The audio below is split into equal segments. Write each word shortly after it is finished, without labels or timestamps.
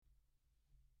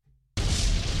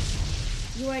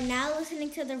You are now listening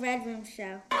to The Red Room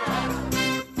Show.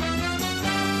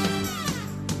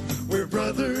 We're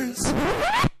brothers.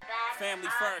 Family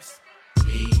first.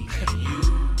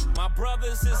 My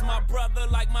brothers is my brother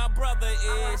like my brother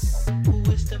is. Who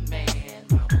is the man,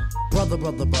 mama? Brother,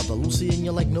 brother, brother. Lucy and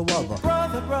you like no other.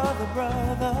 Brother, brother,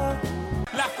 brother.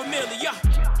 La Familia.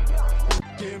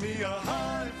 Give me a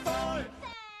high five.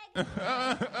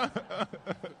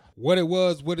 What it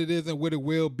was, what it is, and what it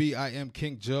will be. I am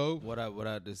King Joe. What up, what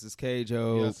up? This is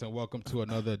K-Joe. Yes, and welcome to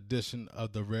another edition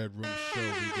of the Red Room Show. We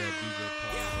got DJ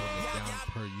Paul holding it down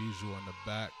per usual in the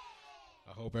back.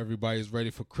 I hope everybody's ready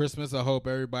for Christmas. I hope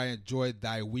everybody enjoyed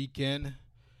thy weekend.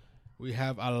 We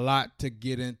have a lot to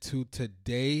get into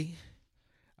today.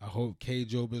 I hope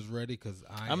K-Joe is ready because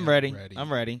I'm ready. ready.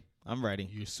 I'm ready. I'm ready.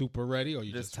 You super ready or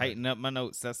you Just just tighten up my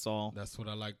notes, that's all. That's what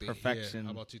I like to Perfection. hear.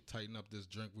 How about you tighten up this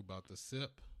drink we about to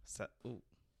sip? Ooh.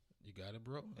 You got it,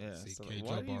 bro? Yeah. See, So K-Joe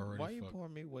why already you fucked.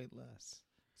 pouring me way less?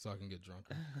 So I can get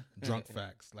drunker. Drunk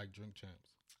facts, like Drink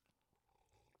Champs.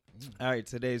 All right,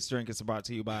 today's drink is brought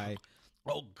to you by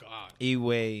Oh, God.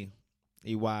 Eway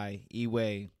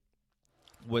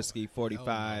Whiskey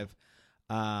 45,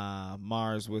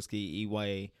 Mars Whiskey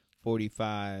Eway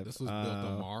 45. This was built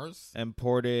on Mars?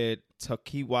 Imported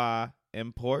Tokiwa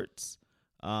Imports,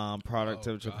 product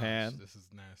Oh, of Japan. gosh, this is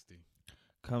nasty.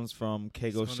 Comes from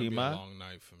It's going to be a Kagoshima. long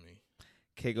night for me.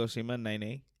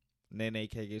 Kagoshima, Nene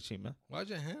Kagoshima. Why's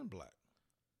your hand black?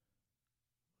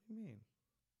 What do you mean?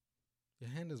 Your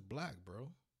hand is black, bro.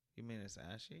 You mean it's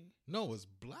ashy? No, it's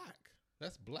black.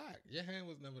 That's black. Your hand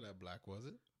was never that black, was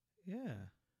it? Yeah.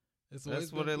 It's always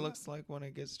That's what been it black? looks like when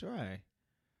it gets dry.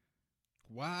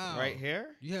 Wow. Right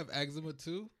here? You have eczema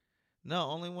too? No,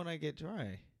 only when I get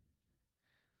dry.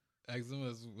 Eczema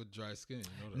is with dry skin. You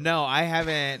know that, No,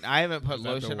 right? I haven't put Is that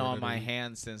the lotion word on of the my week?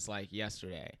 hands since like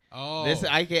yesterday. Oh. This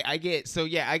I get so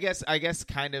yeah, I guess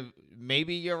kind of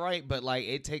maybe you're right, but like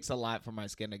it takes a lot for my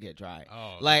skin to get dry.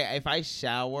 Oh. Like if I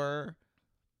shower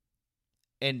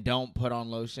and don't put on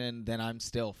lotion, then I'm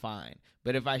still fine.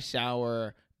 But if I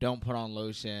shower, don't put on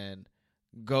lotion,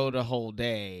 go the whole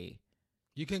day,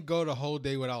 You can go the whole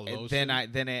day without lotion?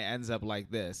 then it ends up like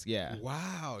this. Yeah.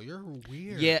 Wow, you're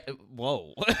weird. Yeah.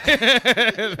 Whoa.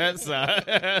 that's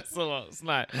a little. It's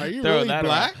not. Are you throwing really that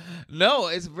black? around. No,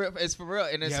 it's for real,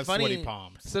 and You it's have funny. sweaty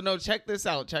palms. So no, check this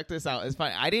out. It's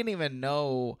funny. I didn't even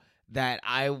know that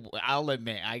I'll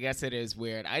admit, I guess it is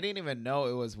weird. I didn't even know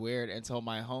it was weird until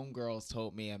my homegirls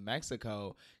told me in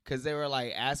Mexico, because they were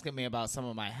like asking me about some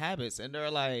of my habits, and they're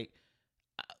like,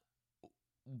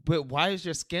 but why is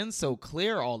your skin so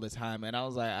clear all the time? And I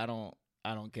was like, I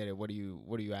don't get it. What are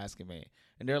you asking me?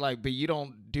 And they're like, but you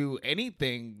don't do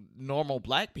anything normal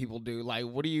black people do. Like,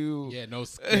 what do you? Yeah, no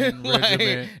skin like,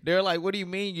 regimen. they're like, what do you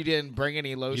mean you didn't bring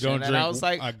any lotion? don't And I drink was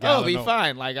like, a oh, gallon be of-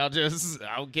 fine. Like,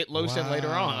 I'll get lotion later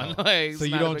on. Wow. Like, So it's you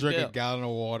not don't big drink deal. a gallon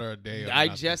of water a day? Or I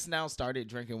nothing? just now started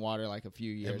drinking water like a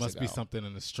few years It must ago. be something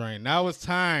in the strain. Now it's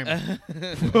time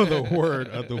for the word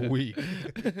of the week.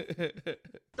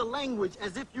 The language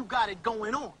as if you got it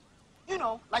going on. You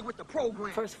know, like with the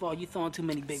program. First of all, you throwing too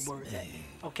many big words at me.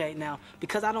 Okay, now,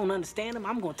 because I don't understand them,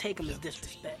 I'm going to take them as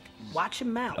disrespect. Watch your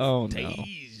mouth. Oh, no.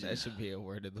 That should be a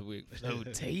word of the week.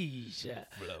 Flotasia.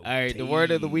 All right, the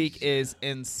word of the week is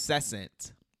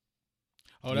incessant.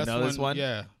 Oh, You that's know when, this one?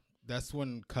 Yeah, that's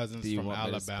when cousins Do you from want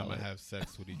me to spell Alabama it? have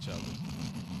sex with each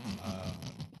other.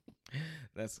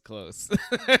 That's close.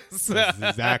 That's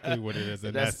exactly what it is,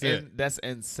 and that's it. That's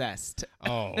incest.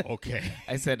 Oh, okay.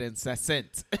 I said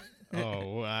incessant.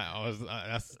 Oh, well,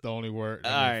 that's the only word.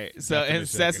 All right. So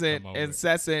incessant.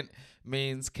 incessant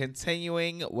means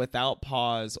continuing without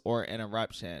pause or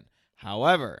interruption.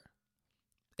 However,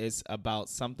 it's about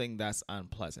something that's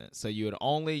unpleasant. So you would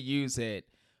only use it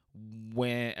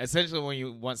when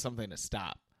you want something to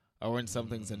stop or when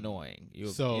something's annoying.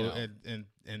 And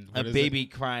a what is baby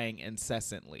crying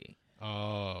incessantly. It?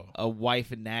 Oh, A wife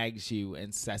nags you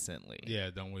incessantly. yeah.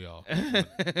 Don't we all? Want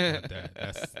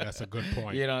that. That's a good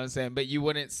point. You know what I'm saying? But you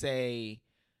wouldn't say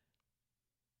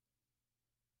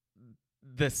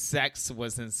the sex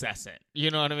was incessant.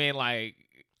 You know what I mean? Like,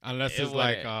 Unless it it's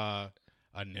like wouldn't.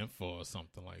 a nympho or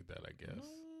something like that, I guess.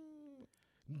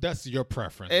 That's your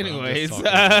preference. anyways, but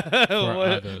I'm just talking for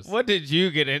others. what did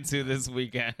you get into this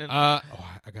weekend? I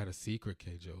got a secret,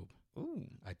 K. Job. Ooh.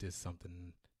 I did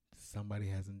something somebody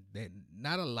hasn't.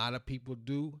 Not a lot of people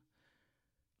do.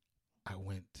 I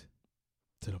went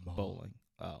to the mall. Bowling.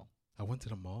 Oh. I went to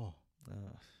the mall. Ugh.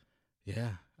 Yeah,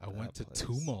 I went to place.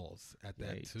 2 malls at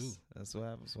that Yikes. too. That's what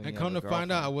happens when And you come have to a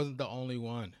find out, I girlfriend. wasn't the only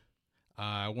one.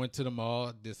 I went to the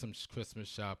mall, did some Christmas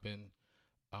shopping,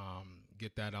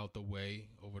 get that out the way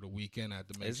over the weekend. I had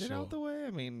to make Is sure. it out the way?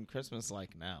 I mean, Christmas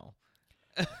like now.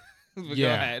 But go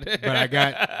Yeah, ahead. but I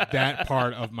got that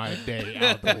part of my day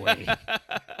out the way.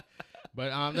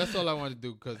 But that's all I want to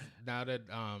do because now that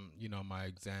my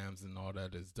exams and all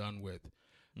that is done with,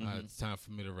 it's time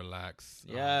for me to relax.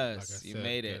 Yes, you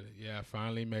made it. Yeah, I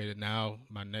finally made it. Now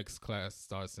my next class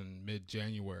starts in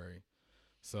mid-January,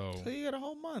 so you got a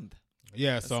whole month.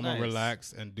 yeah. That's So I'm gonna nice.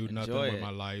 relax and do nothing Enjoy with it.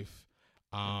 my life.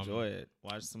 Enjoy it.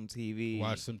 Watch some TV.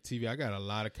 Watch some TV. I got a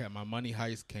lot of My Money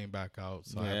Heist came back out,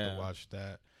 so I have Yeah. to watch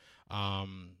that.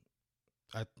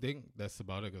 I think that's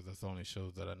about it because that's the only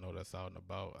shows that I know that's out and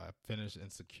about. I finished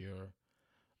Insecure.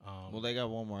 Well, they got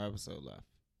one more episode left.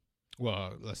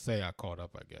 Well, let's say I caught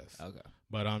up, I guess. Okay.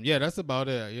 But yeah, that's about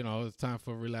it. It's time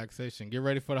for relaxation. Get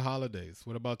ready for the holidays.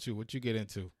 What about you? What you get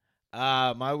into?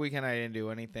 My weekend I didn't do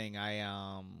anything.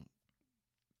 I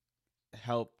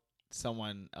helped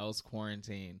someone else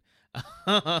quarantine.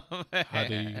 How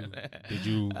did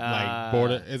you like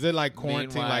board it? Is it like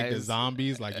quarantine like the meanwhile-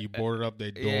 zombies? Like you boarded up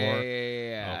their door?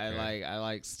 Yeah. Okay.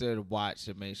 I stood watch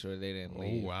to make sure they didn't Oh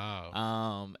leave.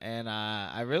 wow. And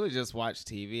I really just watched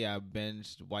TV. I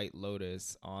binged White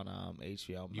Lotus on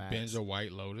HBO You Max. binge a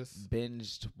White Lotus?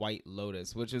 Binged White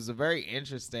Lotus, which is a very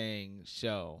interesting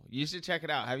show. You should check it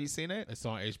out. Have you seen it? It's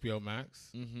on HBO Max.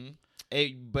 Mm-hmm.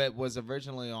 It but was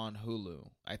originally on Hulu,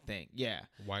 I think. Yeah.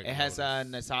 White It has Lotus.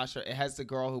 Natasha. It has the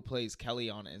girl who plays Kelly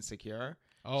on Insecure.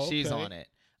 Oh, She's okay. on it.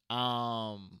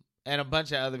 And a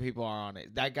bunch of other people are on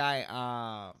it. That guy,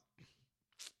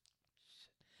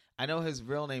 I know his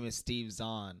real name is Steve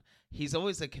Zahn. He's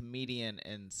always a comedian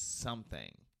in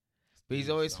something, but he's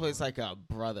Steve always Zahn. plays like a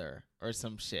brother or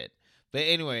some shit. But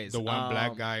anyways, The one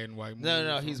black guy in white movie?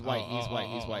 No, or he's something? white. Oh, He's oh, white.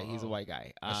 oh, He's oh, white. oh, He's a oh. white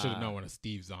guy. I should have known when a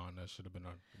Steve's on. That should have been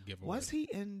a giveaway. Was he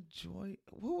in Joy?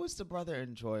 Who was the brother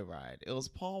in Joyride? It was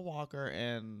Paul Walker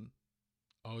and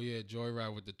Oh yeah,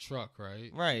 Joyride with the truck, right?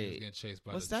 He was Right. getting chased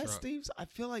by was the that truck. Steve's? I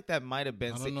feel like that might have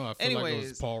been. I Steve. don't know. I feel Anyways, like it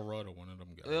was Paul Rudd or one of them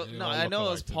guys. They no, all I know look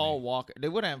it was alike to Paul me. Walker. They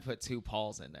wouldn't have put two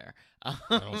Pauls in there. I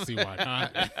don't see why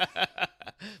not.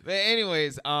 But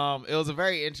anyways, it was a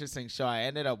very interesting show. I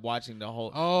ended up watching the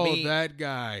whole. Oh, that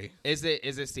guy. Is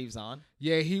it Steve Zahn?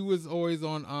 Yeah, he was always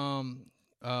on.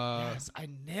 Yes, I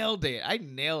nailed it.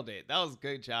 That was a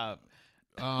good job.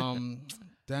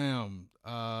 Damn.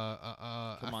 Come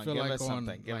I on, feel give like us on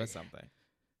something. Give like us something.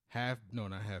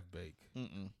 not half baked.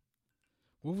 Mm-mm.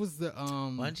 What was the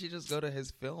Why don't you just go to his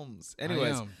films?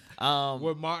 Anyways,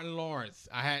 with Martin Lawrence.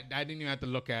 I didn't even have to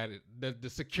look at it. The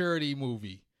security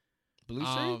movie. Blue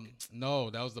Streak. No,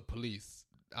 that was the police.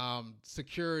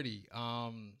 Security.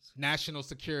 National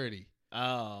Security.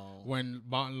 Oh, When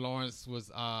Martin Lawrence was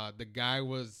the guy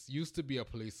used to be a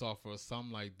police officer or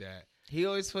something like that. he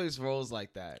always plays roles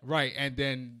like that. Right, and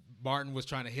then Martin was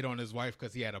trying to hit on his wife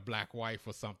because he had a black wife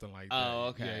or something like that. Oh,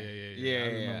 okay. Yeah. I Yeah.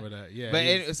 remember that. Yeah.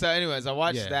 But so, anyways, I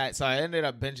watched Yeah. that. So I ended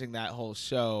up binging that whole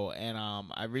show, and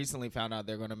I recently found out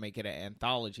they're going to make it an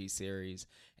anthology series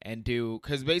and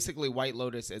because basically White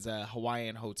Lotus is a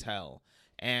Hawaiian hotel,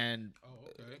 and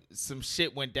some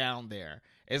shit went down there.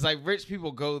 It's like rich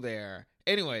people go there.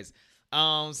 Anyways,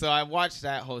 so I watched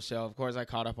that whole show. Of course, I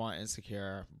caught up on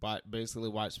Insecure, but basically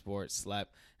watched sports,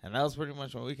 slept, and that was pretty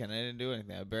much my weekend. I didn't do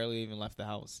anything. I barely even left the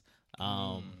house.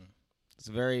 It's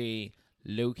a very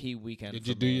low key weekend. Did for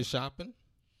you do me. your shopping?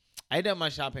 I did my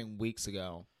shopping weeks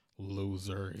ago.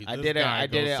 Loser. I This did it. guy I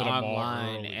did goes it to the mall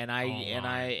online, early. and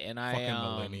I Fucking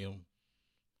millennium.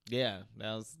 Yeah,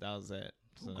 that was it.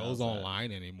 So Who that goes was that.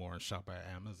 online anymore and shop at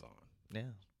Amazon? Yeah,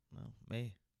 no,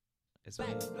 me. It's me.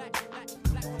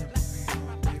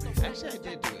 Actually, I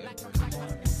did do it,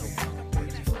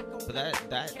 but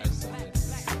that I still did.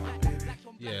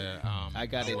 Yeah. I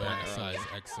got it wear done a size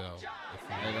early. XL.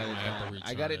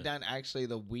 I got it done actually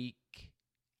the week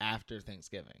after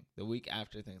Thanksgiving. The week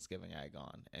after Thanksgiving, I had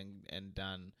gone and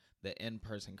done the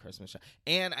in-person Christmas shop.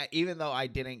 And even though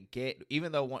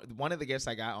one of the gifts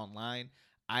I got online,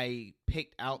 I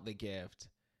picked out the gift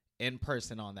in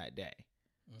person on that day.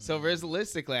 So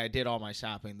realistically, I did all my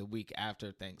shopping the week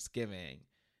after Thanksgiving.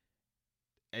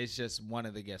 It's just one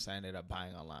of the gifts I ended up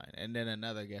buying online. And then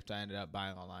another gift I ended up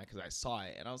buying online because I saw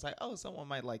it. And I was like, oh, someone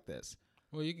might like this.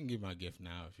 Well, you can give my gift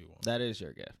now if you want. That is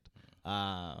your gift.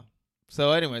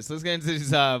 So anyways, let's get into these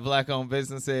black-owned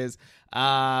businesses. We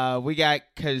got,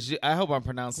 I hope I'm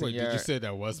pronouncing Wait, did you say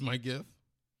that was my gift?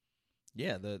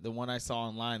 Yeah, the one I saw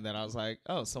online that I was like,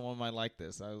 oh, someone might like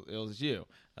this. It was you.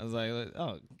 I was like,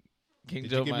 oh, King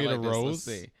Did Joe you give might me like the this. rose?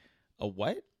 Let's see. A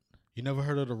what? You never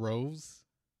heard of the rose?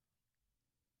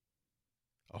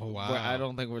 Oh, wow. I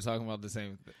don't think we're talking about the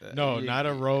same. No, not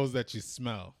a rose that you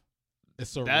smell.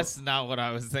 It's a That's not what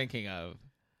I was thinking of.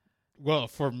 Well,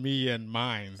 for me and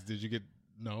mines, did you get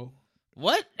no?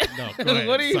 What? No, go ahead.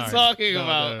 What are you Sorry. talking No,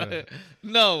 about? no.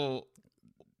 No.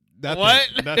 Nothing,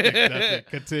 What? Nothing.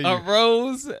 Continue. A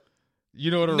rose? You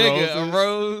know what a Nigga, rose is? a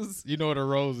rose. You know what a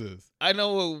rose is? I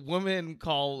know what women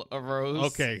call a rose.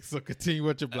 Okay, so continue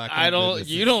with your black. I owned don't.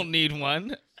 businesses. You don't need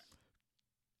one.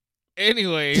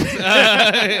 Anyways,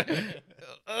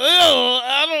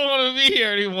 I don't want to be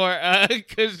here anymore.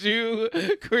 Cause you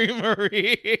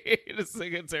Creamery. This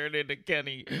nigga turned into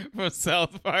Kenny from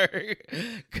South Park.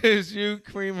 Cause you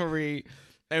Creamery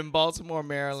in Baltimore,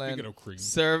 Maryland, Speaking of cream.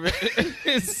 serving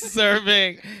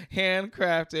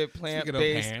handcrafted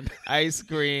plant-based hand. ice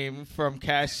cream from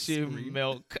cashew Cream.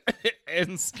 milk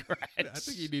and scratch. I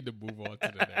think you need to move on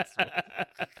to the next one.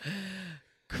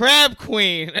 Crab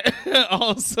Queen,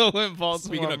 also in Baltimore,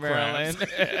 Speaking of crabs.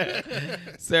 Maryland,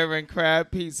 serving crab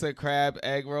pizza, crab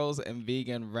egg rolls, and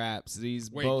vegan wraps.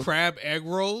 These Wait, both, crab egg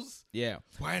rolls? yeah,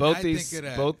 Why did both I these, think of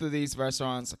that? both of these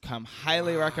restaurants come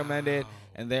highly recommended,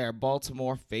 and they are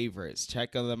Baltimore favorites.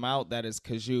 Check them out. That is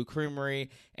Kajou Creamery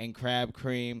and Crab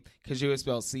Cream. Kajou is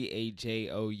spelled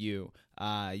Cajou.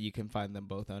 You can find them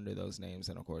both under those names,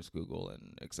 and of course Google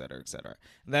and et cetera, et cetera.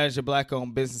 And that is your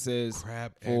black-owned businesses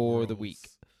Crab egg for the rolls. week.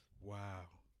 Wow.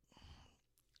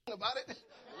 About it.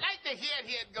 Like the head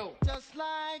go. Just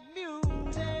like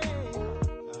music.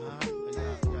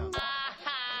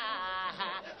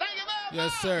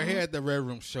 Yes, sir. Here at the Red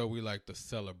Room Show, we like to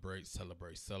celebrate.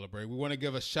 We want to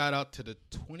give a shout out to the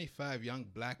 25 young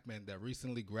black men that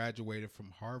recently graduated from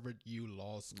Harvard U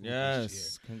Law School this Yes,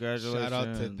 year. congratulations. Shout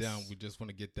out to them. We just want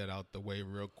to get that out the way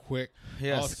real quick.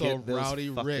 Yes, also, get those Rowdy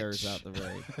fuckers Rich. out the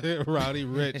way. Rowdy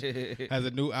Rich has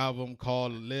a new album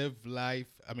called Live Life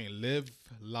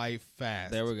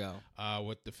Fast. There we go.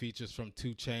 With the features from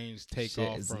 2 Chainz, Take Shit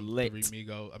Off is from lit. from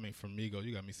Migos.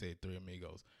 You got me saying 3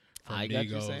 Amigos. From I got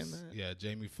you saying Migos, that? yeah,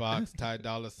 Jamie Foxx, Ty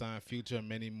Dolla $ign, Future, and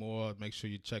many more. Make sure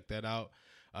you check that out.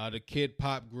 The kid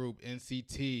pop group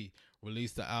NCT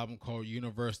released an album called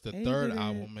Universe, the third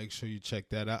album. Make sure you check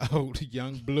that out.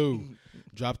 Young Blue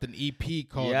dropped an EP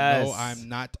called Yes. No, I'm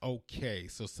Not Okay.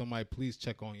 So somebody please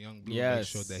check on Young Blue.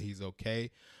 Yes. Make sure that he's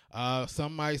okay.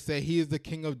 Some might say he is the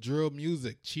king of drill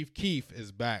music. Chief Keef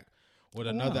is back with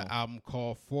another album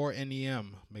called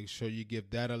 4NEM. Make sure you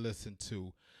give that a listen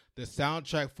to. The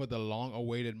soundtrack for the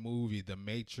long-awaited movie, The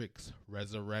Matrix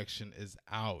Resurrection, is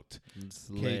out. It's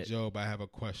K. lit. Job, I have a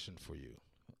question for you.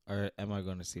 Or am I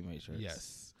going to see Matrix?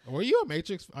 Yes. Are you a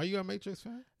Matrix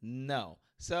fan? No.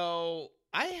 So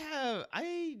I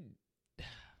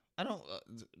don't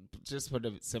just put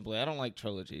it simply. I don't like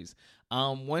trilogies.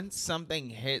 When something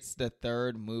hits the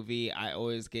third movie, I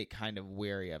always get kind of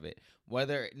wary of it.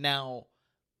 Whether now.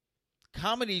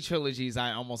 Comedy trilogies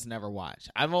I almost never watch.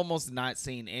 I've almost not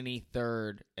seen any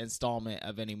third installment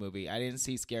of any movie. I didn't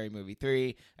see Scary Movie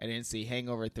 3. I didn't see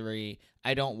Hangover 3.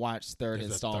 I don't watch third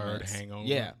There's installments. a third Hangover?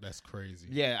 Yeah. That's crazy.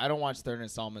 Yeah, I don't watch third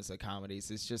installments of comedies.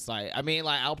 It's just like, I mean,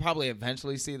 like I'll probably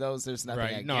eventually see those. There's nothing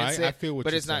Right. No, against it. I feel what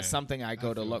but you're it's not saying. something I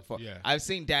go to feel look it, for. yeah. I've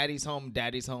seen Daddy's Home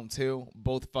 2,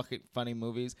 both fucking funny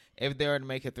movies. If they were to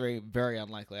make a 3, very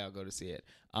unlikely I'll go to see it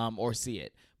or see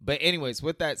it. But anyways,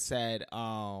 with that said,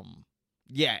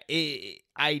 yeah,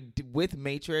 with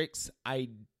Matrix,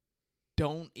 I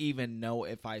don't even know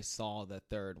if I saw the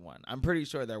third one. I'm pretty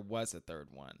sure there was a third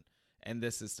one, and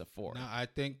this is the fourth. No, I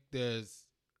think there's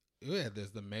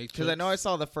the Matrix. Because I know I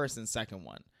saw the first and second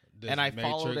one, There's and I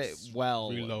followed it Matrix well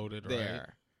Reloaded, there.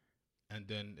 right? And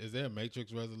then, is there a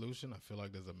Matrix Resolution? I feel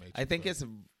like there's a Matrix. I think it's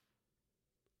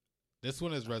this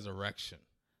one is Resurrection.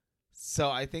 so.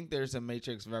 I think there's a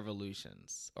Matrix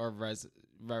Revolutions or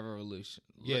Revolution.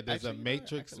 Yeah, there's Actually, a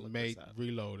Matrix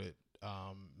Reloaded.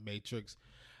 Matrix.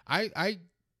 I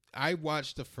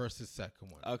watched the first and second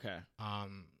one. Okay.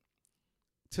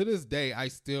 To this day, I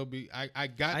still I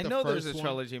got. I the know first there's a one.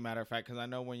 trilogy, matter of fact, because I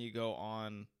know when you go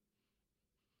on.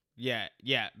 Yeah,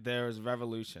 there's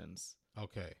Revolutions.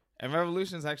 Okay. And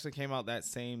Revolutions actually came out that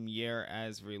same year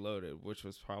as Reloaded, which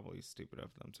was probably stupid of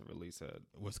them to release a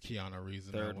Was Keanu Reeves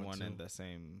in that third one one too? in the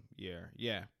same year.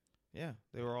 Yeah,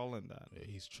 they were all in that. Yeah,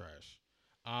 he's trash.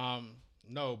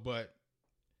 No, but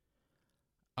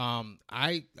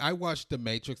I watched The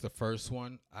Matrix, the first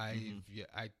one. I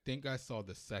think I saw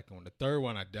the second one. The third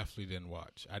one I definitely didn't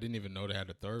watch. I didn't even know they had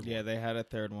a third Yeah, one. they had a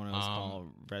third one. It was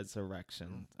called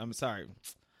Resurrection. I'm sorry,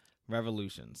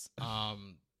 Revolutions.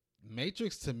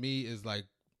 Matrix to me is like,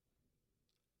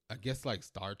 I guess like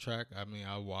Star Trek. I mean,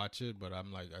 I watch it, but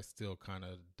I'm like, I still kind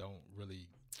of don't really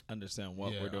Understand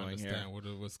what we're doing here.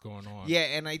 understand what's going on. Yeah,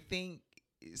 and I think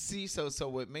so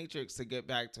with Matrix, to get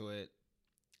back to it,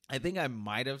 I think I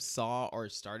might have saw or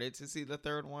started to see the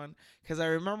third one because I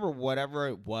remember whatever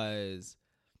it was.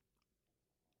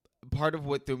 Part of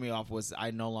what threw me off was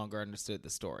I no longer understood the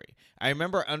story. I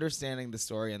remember understanding the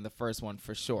story in the first one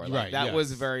for sure. Like, Right, that yes.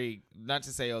 was very, not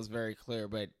to say it was very clear,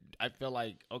 but I feel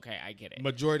like, okay, I get it.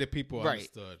 Majority of people Right.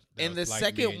 understood. That And the was like me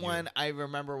second and you. one, I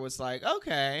remember was like,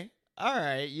 okay, all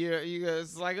right, you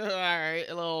it's like, all right,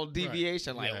 a little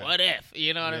deviation, like, yeah. what if?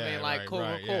 You know what I Yeah, mean? Like,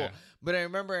 right, cool. yeah. But I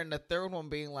remember in the third one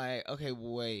being like, okay,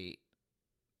 wait,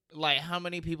 like, how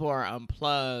many people are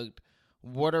unplugged?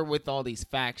 What are with all these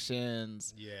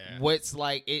factions? Yeah. What's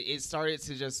like, it started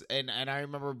to just, and I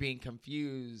remember being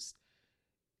confused.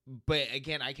 But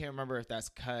again, I can't remember if that's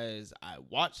because I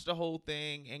watched the whole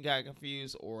thing and got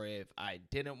confused or if I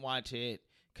didn't watch it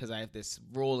because I have this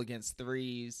rule against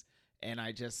threes and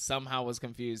I just somehow was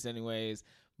confused anyways.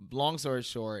 Long story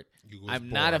short, You was I'm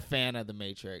not a bored. fan of The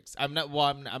Matrix. I'm not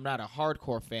a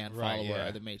hardcore fan Right, follower yeah,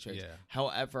 of The Matrix. yeah.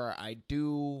 However, I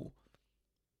do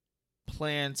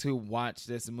plan to watch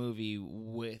this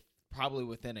movie probably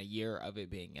within a year of it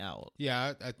being out.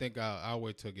 Yeah, I think I'll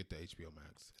wait till I get to HBO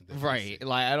Max. and then I'll see Right. it.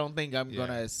 Like, I don't think I'm Yeah.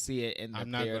 gonna see it in the I'm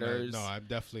not theaters. gonna. No, I'm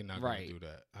definitely not Right. gonna do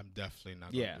that. I'm definitely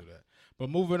not Yeah. gonna do that. But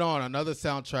moving on, another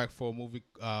soundtrack for a movie,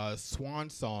 Swan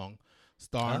Song,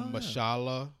 starring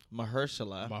Ah.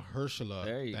 Mahershala.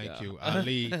 There you thank go. you,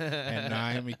 Ali and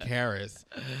Naomi Harris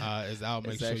is out.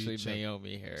 Make It's sure actually you check.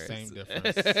 Naomi Harris. Same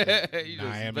difference. You just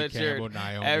Naomi butchered Campbell,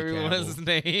 Naomi everyone's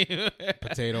name.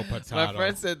 Potato. My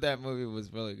friend said that movie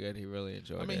was really good. He really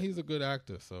enjoyed I mean, it. he's a good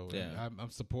actor, so Yeah. I'm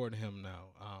supporting him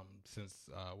now. Since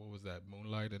what was that,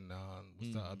 Moonlight, and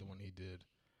what's the other one he did?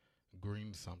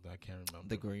 Green something, I can't remember.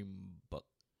 The Green Book.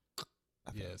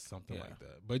 I Yeah, think. something Yeah. like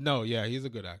that. But no, yeah, he's a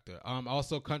good actor.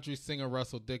 Also, country singer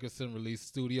Russell Dickerson released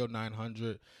Studio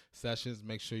 900 sessions.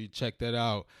 Make sure you check that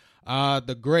out.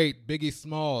 The great Biggie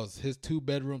Smalls, his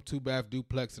 2-bedroom, 2-bath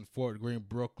duplex in Fort Greene,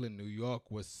 Brooklyn, New York,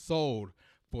 was sold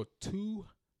for $2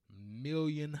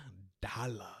 million.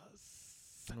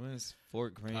 It's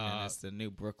Fort Greene and it's the new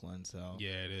Brooklyn, so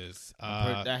Yeah, it is.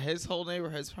 his whole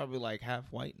neighborhood's probably like half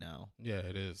white now. Yeah,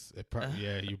 it is. It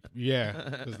yeah.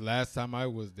 Because last time I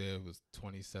was there, it was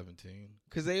 2017.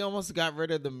 Because they almost got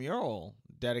rid of the mural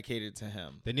dedicated to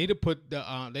him. They need to put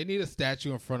they need a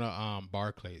statue in front of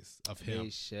Barclays of him. They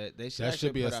should That actually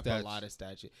should be put a up statue. a lot of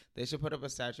statues. They should put up a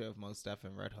statue of Mos Def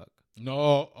and Red Hook.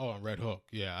 No, Red Hook.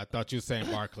 Yeah, I thought you were saying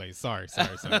Barclays. Sorry.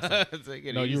 Take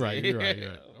it No, easy. you're right.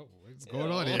 Oh, what's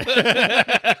going on here?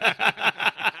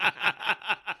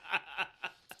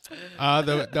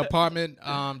 The apartment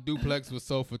duplex was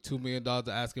sold for $2 million.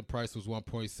 The asking price was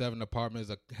 $1.7. The apartment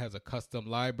has a custom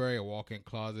library, a walk-in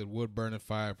closet, wood-burning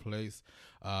fireplace,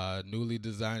 newly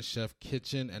designed chef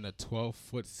kitchen, and a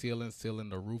 12-foot ceiling sealing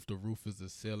the roof. The roof is the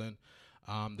ceiling.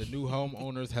 The new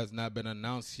homeowners has not been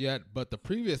announced yet, but the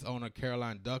previous owner,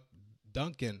 Caroline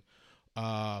Duncan,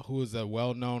 who is a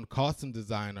well-known costume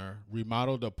designer,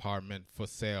 remodeled the apartment for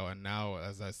sale, and now,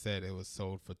 as I said, it was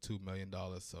sold for $2 million.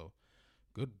 So,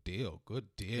 good deal. Good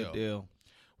deal.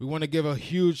 We want to give a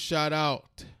huge shout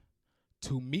out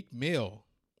to Meek Mill,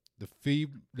 the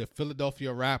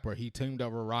Philadelphia rapper. He teamed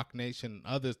up with Rock Nation and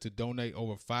others to donate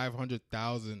over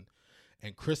 $500,000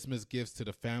 in Christmas gifts to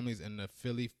the families in the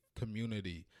Philly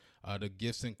community. The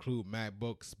gifts include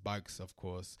MacBooks, bikes, of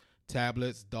course,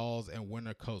 tablets, dolls, and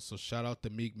winter coats. So shout out to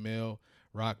Meek Mill,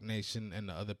 Rock Nation, and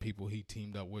the other people he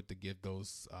teamed up with to give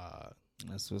those.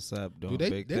 That's what's up. Doing They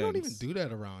big don't even things. do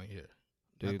that around here.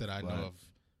 Not Dude, that I know what? of.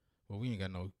 Well, we ain't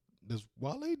got no. Does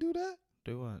Wale do that?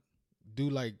 Do what? Do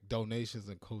like donations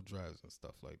and coat drives and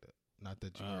stuff like that. Not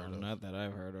that you heard of. Not that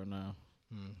I've heard or no.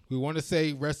 We want to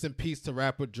say rest in peace to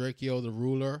rapper Drakeo the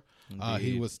Ruler. He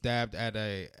Indeed. was stabbed at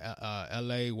a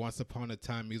L.A. Once Upon a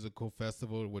Time musical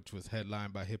festival, which was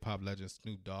headlined by hip-hop legend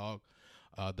Snoop Dogg.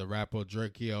 The rapper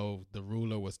Drakeo the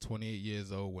Ruler was 28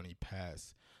 years old when he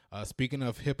passed. Speaking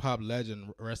of hip-hop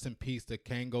legend, rest in peace to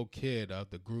Kango Kid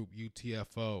of the group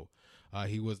UTFO.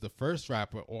 He was the first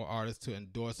rapper or artist to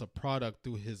endorse a product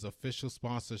through his official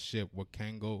sponsorship with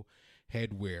Kango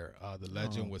Headwear. The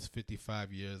legend was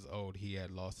 55 years old. He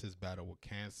had lost his battle with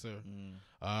cancer.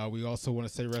 We also want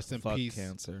to say rest in Fuck peace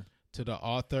cancer. to the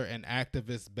author and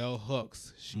activist Bell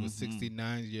Hooks. She was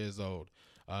 69 years old.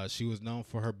 She was known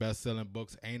for her best-selling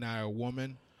books, Ain't I a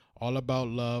Woman?, All About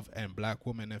Love, and Black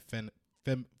Woman and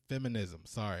Feminism.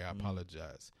 Sorry, I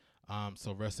apologize.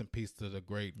 So rest in peace to the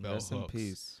great Bell Rest Hooks. in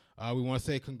peace. We want to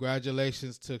say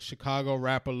congratulations to Chicago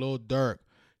rapper Lil Durk.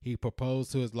 He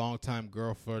proposed to his longtime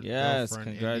girlfriend, Yes,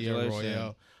 India congratulations.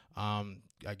 Royale.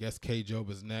 I guess K Job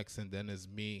is next, and then it's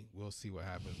me. We'll see what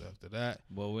happens after that.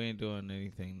 Well, we ain't doing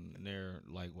anything near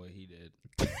like what he did.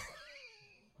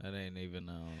 That ain't even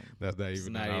That's not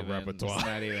even in our repertoire. It's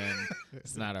not even.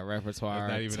 It's not a repertoire.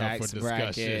 Not even up for tax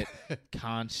bracket, discussion.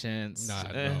 conscience,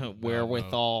 No,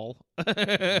 wherewithal. No,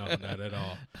 not at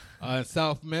all. In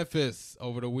South Memphis,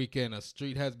 over the weekend, a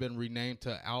street has been renamed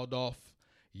to Aldolph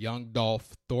Young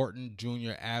Dolph Thornton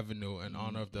Jr. Avenue in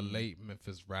honor of the late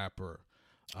Memphis rapper.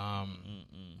 I'm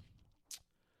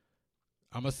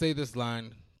going to say this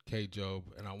line, K-Job,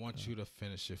 and I want you to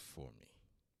finish it for me.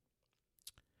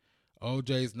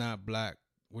 OJ's not black.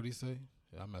 What do you say?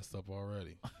 I messed up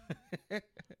already.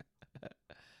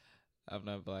 I'm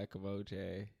not black of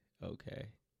OJ. Okay.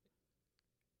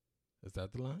 Is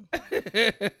that the line?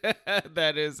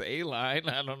 That is a line.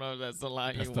 I don't know if that's the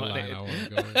line That's you the wanted. line I want to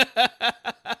go with.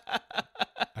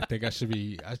 I think I should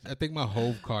be. I think my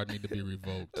Hove card need to be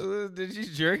revoked. Did you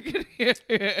drink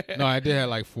it? No, I did have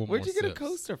like 4 more Where'd you get a sips.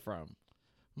 coaster from?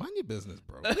 Mind your business,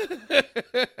 bro.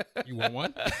 You want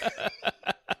one?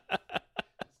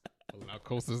 Allow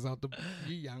coasters out the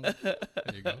young. There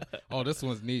you go. Oh, this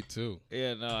one's neat too.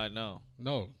 Yeah, no, I know.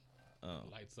 No, Oh,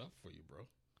 lights up for you, bro.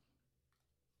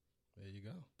 There you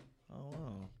go. oh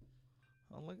wow.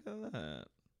 Oh, look at that.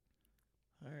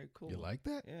 All right, cool. You like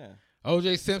that? Yeah.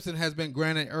 O.J. Simpson has been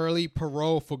granted early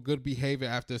parole for good behavior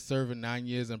after serving 9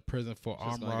 years in prison for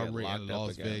armed gonna get robbery in locked up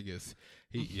Las again. Vegas.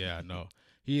 I know.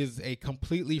 He is a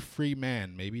completely free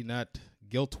man. Maybe not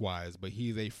guilt-wise, but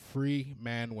he's a free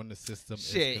man when the system is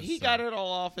Shit, he got concerned. it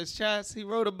all off his chest. He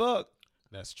wrote a book.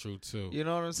 That's true, too. You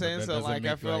know what I'm But saying? that So, doesn't like, I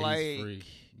make feel like, he's free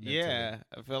yeah,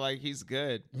 I feel like he's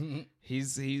good. mentally.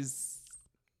 He's,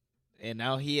 and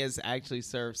now he has actually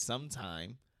served some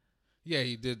time. Yeah,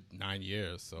 he did 9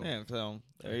 years, so. Yeah, so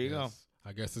there you go.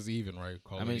 I guess it's even, right?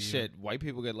 Call I it mean, even. shit, white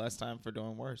people get less time for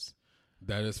doing worse.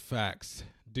 That is facts.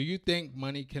 Do you think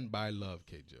money can buy love,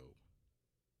 K-Joe?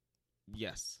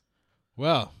 Yes.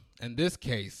 Well, in this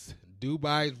case,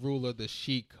 Dubai's ruler, the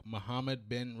Sheikh Mohammed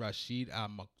bin Rashid Al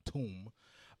Maktoum,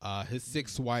 his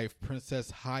sixth wife, Princess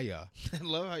Haya. I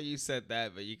love how you said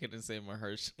that, but you couldn't say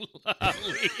Mahershala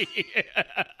Ali.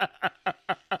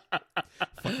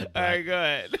 All right, go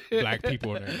ahead. Black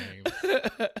people in their names.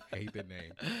 Hate the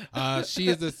name. She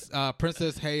is this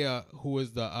Princess Haya, who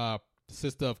is the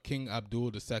sister of King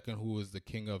Abdul II, who is the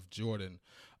king of Jordan.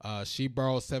 She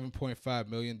borrowed $7.5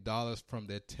 million from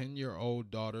their 10-year-old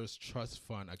daughter's trust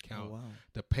fund account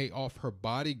to pay off her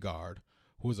bodyguard,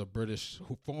 who is a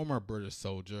former British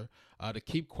soldier, to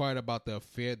keep quiet about the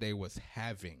affair they was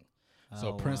having.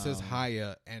 So Princess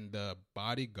Haya and the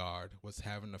bodyguard was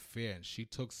having an affair, and she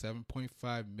took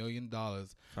 $7.5 million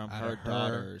From her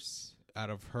daughters. out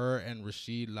of her and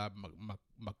Rashid La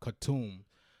Maktoum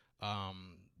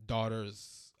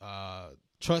daughter's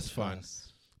trust fund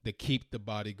to keep the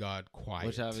bodyguard quiet.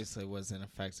 Which obviously was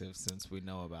ineffective since we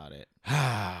know about it.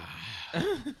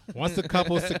 Once the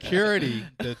couple's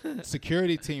the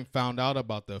security team found out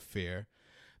about the affair,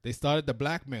 they started to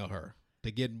blackmail her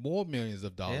to get more millions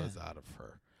of dollars out of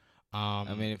her.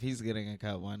 I mean, if he's getting a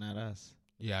cut, why not us?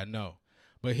 Yeah, I know.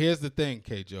 But here's the thing,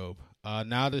 K-Job.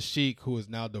 Now the Sheikh, who is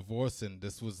now divorcing,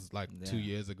 this was like 2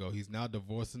 years ago, he's now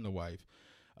divorcing the wife.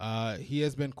 He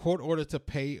has been court ordered to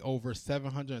pay over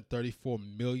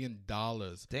 $734 million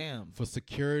Damn. for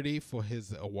security for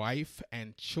his wife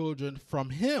and children from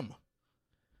him.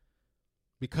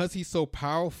 Because he's so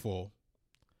powerful,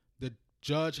 the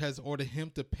judge has ordered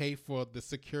him to pay for the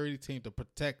security team to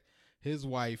protect his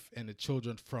wife and the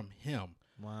children from him.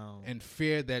 Wow. And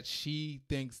fear that she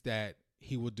thinks that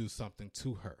he will do something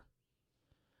to her.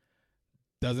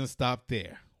 Doesn't stop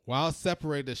there. While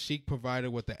separated, the Sheikh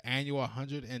provided with the annual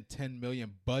 $110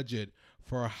 million budget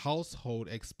for household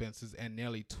expenses and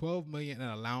nearly $12 million in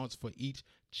allowance for each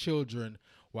children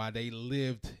while they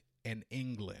lived in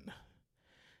England.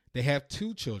 They have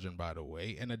 2 children, by the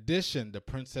way. In addition, the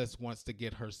princess wants to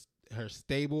get her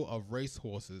stable of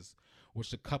racehorses, which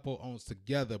the couple owns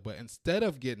together. But instead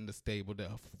of getting the stable, the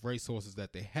racehorses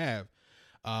that they have,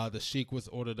 the Sheikh was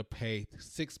ordered to pay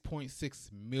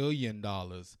 $6.6 million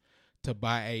to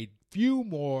buy a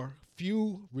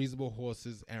few reasonable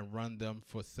horses and run them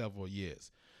for several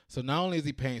years. So not only is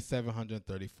he paying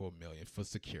 $734 million for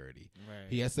security,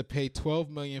 he has to pay $12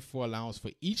 million for allowance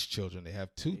for each children. They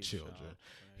have 2 children.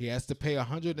 He has to pay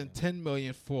 $110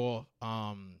 million for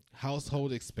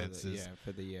household expenses.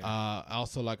 For the year.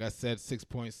 Also, like I said,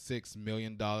 $6.6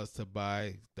 million to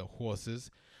buy the horses.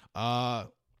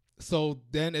 So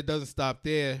then it doesn't stop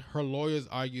there. Her lawyers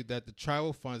argued that the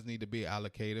tribal funds need to be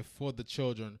allocated for the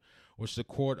children, which the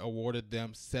court awarded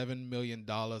them $7 million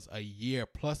a year,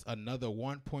 plus another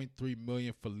 $1.3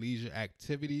 million for leisure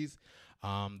activities.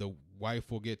 The wife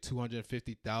will get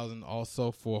 $250,000 also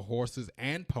for horses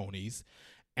and ponies.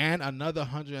 and another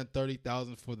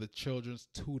 $130,000 for the children's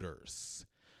tutors.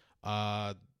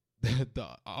 The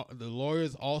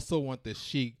lawyers also want the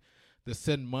sheik to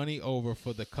send money over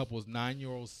for the couple's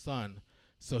 9-year-old son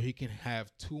so he can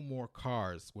have 2 more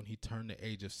cars when he turned the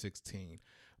age of 16.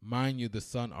 Mind you, the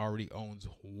son already owns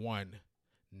one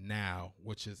now,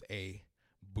 which is a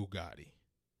Bugatti.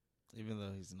 Even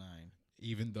though he's 9.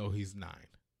 Even though he's 9.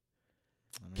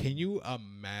 I mean, Can you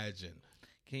imagine?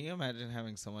 Can you imagine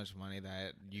having so much money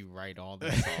that you write all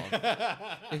this off?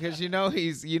 Because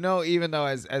even though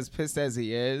as pissed as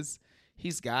he is,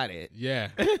 he's got it. Yeah,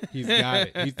 he's got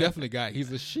it. He's definitely got it.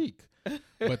 He's a sheik.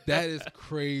 But that is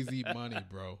crazy money,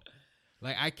 bro.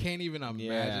 Like, I can't even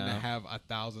imagine to have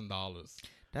 $1,000.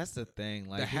 That's the thing. To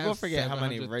Like, have people forget how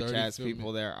many 730 rich-ass filming.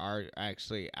 people there are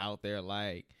actually out there.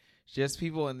 Like, just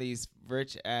people in these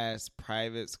rich-ass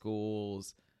private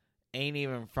schools ain't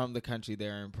even from the country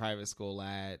they're in private school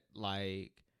at.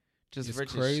 Like, just It's rich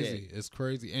crazy. as shit. It's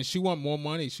crazy. And she want more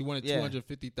money. She wanted Yeah.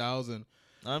 $250,000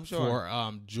 I'm sure.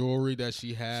 for jewelry that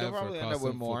she had. She'll probably for end up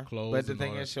with custom, more. for clothes But the and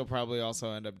thing all is, that. she'll probably also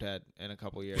end up dead in a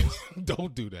couple years.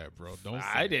 Don't do that, bro. Don't.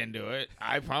 I say didn't do it.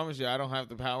 I promise you, I don't have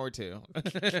the power to.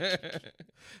 it.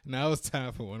 Now it's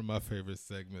time for one of my favorite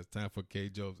segments. Time for K.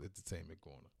 Job's Entertainment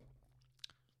Corner.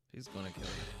 He's gonna kill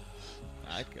him.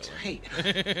 I'd kill him. Hey,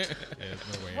 There's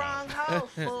no way out. hoe,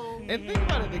 fool. And think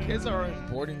about it, the kids are in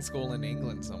boarding school in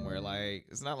England somewhere. Like,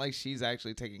 it's not like she's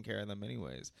actually taking care of them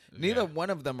anyways. Neither Yeah. one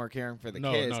of them are caring for the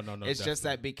No, kids. no, It's just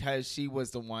that definitely. because she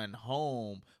was the one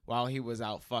home while he was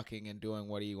out fucking and doing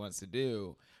what he wants to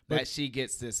do, But- that she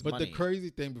gets this But money. the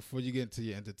crazy thing before you get into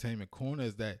your entertainment corner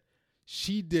is that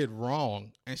she did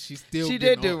wrong and she still she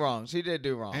getting did do all- wrong. She did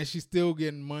do wrong. and she's still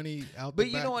getting money out. But the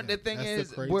you back know what the end. thing That's is?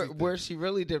 the crazy Where thing. she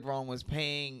really did wrong was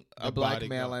paying a The black bodyguard.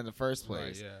 male in the first Right,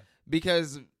 place. yeah.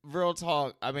 Because real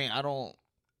talk, I mean,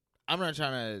 I'm not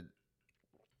trying to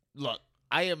look.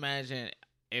 I imagine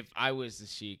if I was the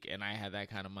sheik and I had that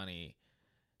kind of money,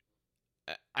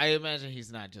 I imagine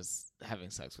he's not just having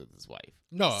sex with his wife.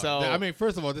 No, So- I mean,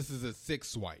 first of all, this is a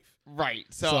sixth wife.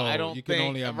 Right. So I don't you can think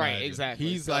only imagine. right, exactly.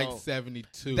 He's So like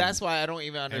 72. that's why I don't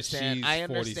even understand. she's I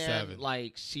understand 47.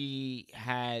 like she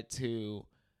had to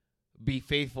be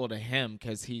faithful to him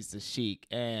because he's the sheik,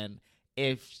 and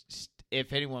if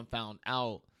anyone found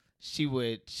out, she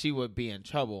would be in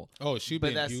trouble. Oh, she'd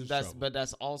But be in huge trouble. but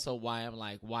that's also why I'm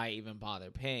like, why even bother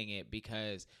paying it?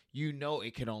 Because you know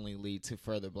it could only lead to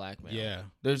further blackmail. Yeah.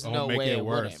 There's Or no make way it it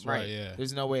worse, wouldn't. right, yeah.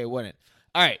 There's no way it wouldn't.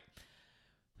 All right.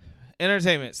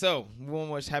 Entertainment. So, we want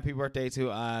to wish happy birthday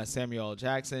to Samuel L.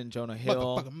 Jackson, Jonah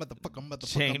Hill, Motherfucker,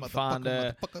 Jane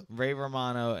Fonda, motherfucker. Ray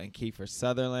Romano, and Kiefer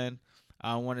Sutherland.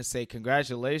 I want to say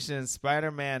congratulations,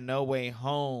 Spider-Man No Way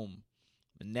Home.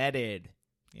 Netted.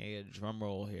 Yeah, get a drum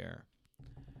roll here.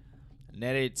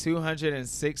 Netted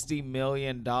 $260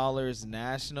 million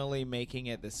nationally, making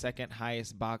it the second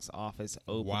highest box office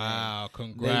opening. Wow,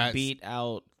 congrats. They beat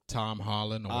out, Tom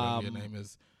Holland, or whatever your name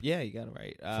is. yeah, you got it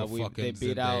right. For They fucking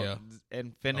beat Zendaya. out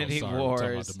Infinity Oh, sorry, I'm talking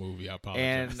about Wars. the movie. I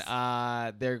apologize.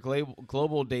 And their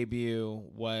global debut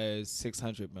was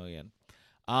 $600 million.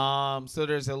 So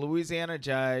there's a Louisiana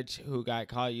judge who got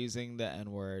caught using the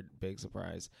N-word. Big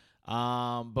surprise.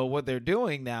 But what they're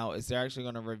doing now is they're actually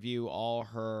going to review all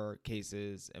her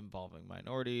cases involving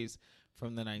minorities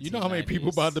from the 1990s. You know how many people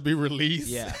about to be released?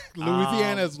 Yeah.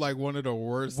 Louisiana is like one of the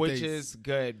worst which states. is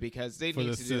good because they for need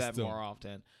the to do that system. more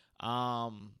often.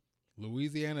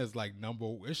 Louisiana is like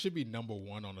it should be number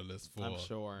one on the list for I'm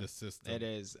sure the system. it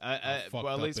is. fucked Well,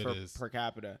 at up least it for is. per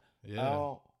capita.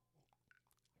 Yeah.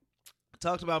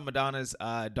 Talked about Madonna's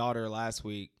daughter last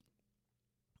week,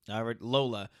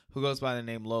 Lola, who goes by the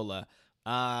name Lola.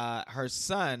 Her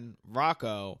son,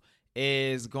 Rocco,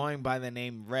 is going by the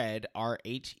name Red,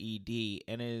 R-H-E-D,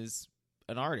 and is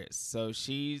an artist. So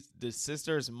the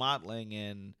sister's modeling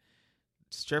and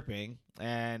stripping,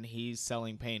 and he's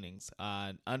selling paintings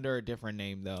under a different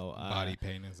name, though. Body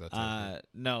paintings. That's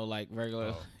No, like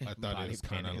regular. I thought it body was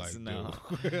kind of paintings, like no.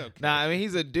 dude. Okay. Nah, I mean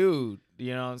he's a dude.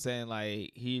 You know what I'm saying?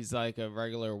 Like he's like a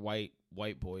regular white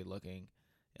boy looking.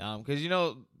 Because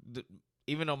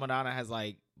even though Madonna has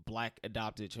like black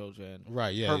adopted children,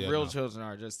 Right, yeah, her yeah, real no. children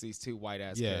are just these two white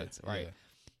ass Yeah, kids, right? yeah.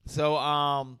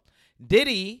 So,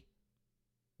 Diddy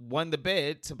won the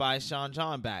bid to buy Sean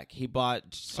John back. He bought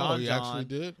Sean he John.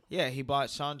 actually did? Yeah, he bought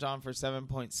Sean John for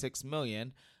 $7.6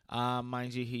 million.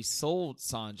 Mind you, he sold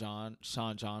Sean John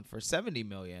for $70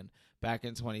 million back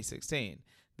in 2016.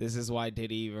 This is why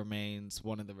Diddy remains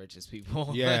one of the richest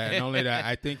people. Yeah, and only that,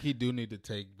 I think he do need to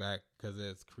take back because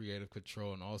it's creative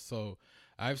control. And also,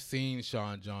 I've seen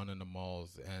Sean John in the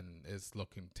malls, and it's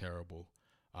looking terrible.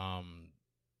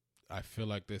 I feel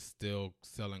like they're still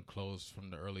selling clothes from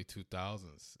the early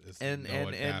 2000s. It's And no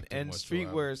adapting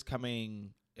whatsoever. streetwear is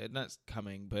coming. Not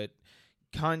coming, but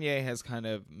Kanye has kind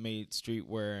of made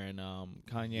streetwear, and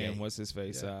Kanye and what's his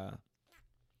face,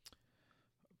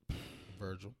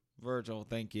 Virgil,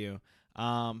 thank you,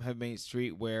 have made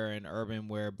streetwear and urban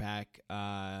wear back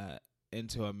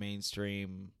into a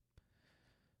mainstream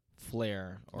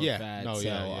flair or fad.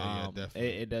 So definitely.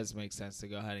 it does make sense to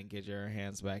go ahead and get your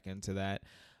hands back into that.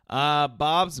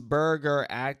 Bob's Burger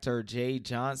actor Jay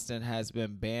Johnston has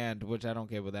been banned, which I don't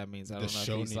get what that means. I don't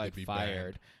know if he's like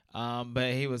fired.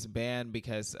 But he was banned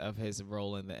because of his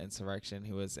role in the insurrection.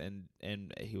 He was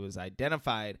he was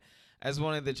identified as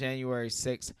one of the January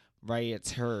 6th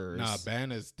rioters. Nah,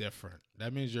 ban is different.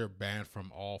 That means you're banned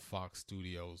from all Fox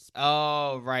Studios.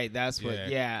 Oh, right. That's what.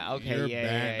 Yeah. Okay. You're Yeah.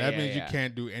 banned. Yeah, That means yeah. you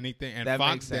can't do anything. And That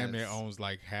Fox makes damn near sense. owns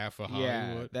like half of Yeah,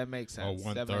 Hollywood. that makes sense.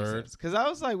 Or That 1/3. Because I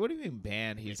was like, what do you mean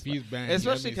banned? If he's banned, especially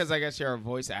that means- because I guess you're a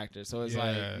voice actor. So it's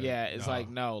it's no. like,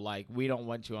 no, like we don't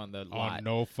want you on the lot. On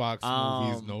no Fox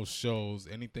movies, no shows,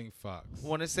 anything Fox.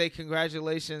 Want to say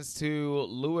congratulations to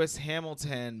Lewis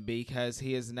Hamilton because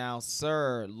he is now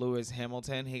Sir Lewis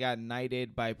Hamilton. He got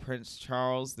knighted by Prince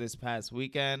Charles this past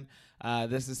weekend.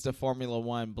 This is the Formula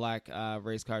One black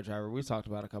race car driver. We've talked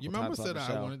about a couple You remember times on said the I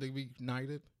show. wanted to be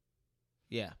knighted?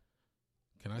 Yeah.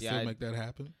 Can I Yeah, still make that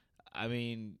happen? I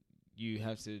mean, you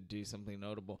have to do something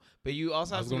notable, but you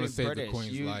also I have was to gonna be save the British.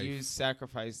 Queen's life. You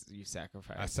sacrificed.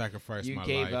 I sacrificed You my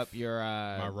gave life. up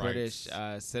your British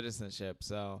rights. citizenship.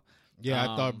 So Yeah,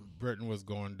 I thought Britain was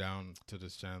going down to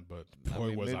this chance, but boy,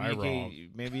 mean, was maybe I you wrong.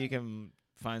 maybe you can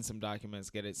find some documents,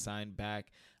 get it signed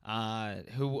back.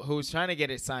 Who's trying to get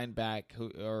it signed back?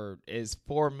 Is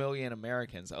 4 million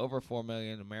Americans? Over 4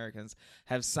 million Americans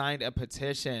have signed a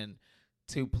petition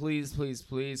to please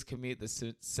commute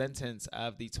the sentence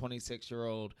of the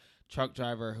 26-year-old truck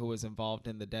driver who was involved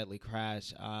in the deadly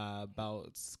crash about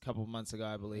a couple months ago,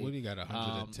 I believe. What do you got,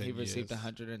 110 He received years?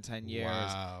 110 years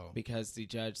Wow. because the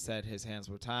judge said his hands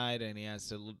were tied and he has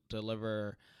to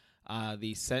deliver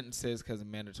the sentences because of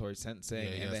mandatory sentencing, Yeah,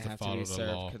 he and they has to have to follow be the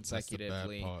served law. That's the bad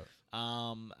consecutively. part.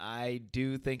 I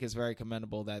do think it's very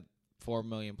commendable that 4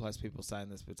 million plus people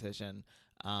signed this petition.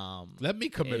 Let me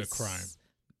commit a it's crime.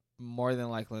 More than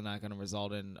likely not going to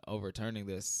result in overturning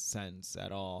this sentence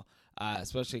at all,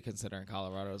 especially considering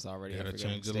Colorado is already You a gotta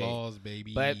forgiving change the state. laws,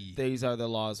 baby. But these are the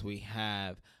laws we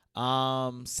have.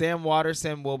 Sam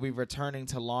Waterston will be returning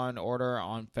to Law and Order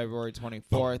on February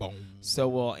 24th. Boom, boom. So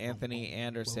will Anthony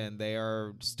Anderson. They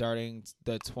are starting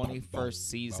the 21st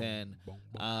season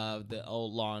of the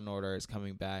old Law and Order is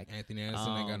coming back. Anthony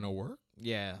Anderson ain't got no work.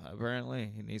 Yeah,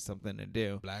 apparently he needs something to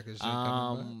do. Black as shit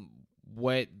coming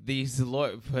But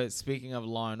speaking of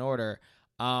Law and Order,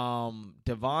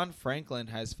 Devon Franklin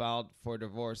has filed for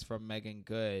divorce from Megan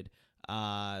Good.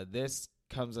 This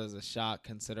comes as a shock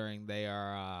considering they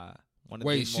are one of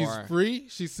Wait, the she's more free?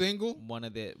 She's single? one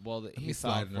of the he me filed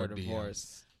slide in for her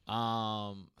divorce.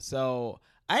 So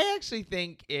I actually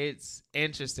think it's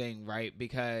interesting, right?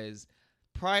 Because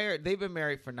they've been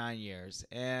married for 9 years,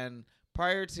 and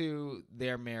prior to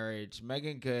their marriage,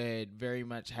 Megan Good very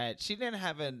much she didn't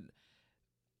have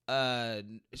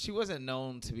she wasn't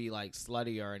known to be like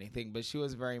slutty or anything, but she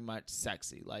was very much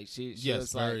sexy. Like she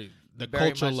was very, the very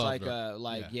culture much loved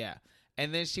like her. yeah.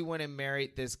 And then she went and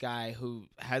married this guy who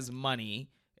has money,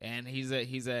 and he's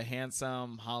a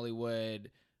handsome Hollywood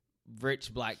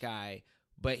rich black guy,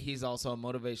 but he's also a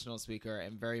motivational speaker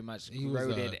and very much He was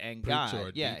rooted a in preacher or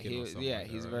God. Yeah, deacon or something like that,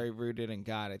 he's right? very rooted in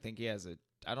God. I think he has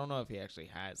I don't know if he actually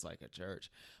has like a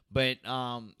church, but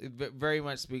it very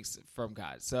much speaks from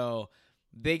God. So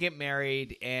they get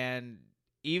married, and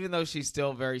even though she's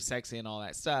still very sexy and all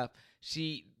that stuff,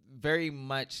 she very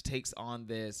much takes on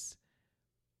this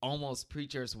almost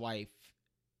preacher's wife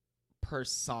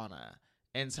persona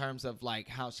in terms of like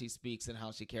how she speaks and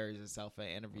how she carries herself in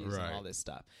interviews and all this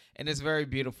stuff. And it's very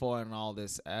beautiful and all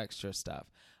this extra stuff.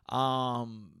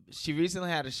 She recently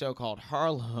had a show called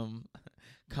Harlem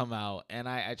come out, and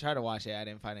I tried to watch it. I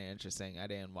didn't find it interesting. I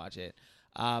didn't watch it.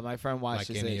 My friend watched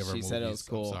Like any it. of her She said it movies. was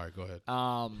cool. I'm sorry, go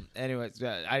ahead. Anyways,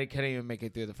 I couldn't even make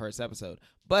it through the first episode.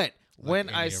 But when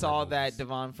any I of her saw movies. that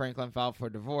Devon Franklin filed for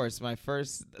divorce, my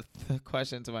first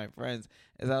question to my friends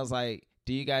is I was like,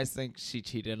 do you guys think she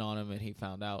cheated on him and he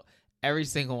found out? Every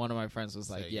single one of my friends was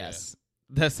like, Say yes.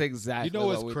 That's exactly You know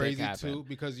what what's we crazy think happened. too?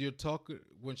 Because you're talking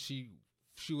when she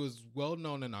was well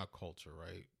known in our culture,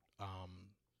 right?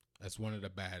 As one of the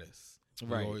baddest. We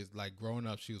Right. always like growing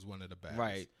up, she was one of the baddest.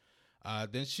 Right.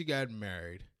 Then she got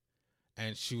married,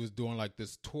 and she was doing like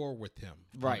this tour with him.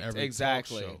 on Right, every talk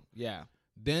exactly. show. Yeah.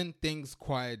 Then things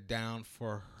quiet down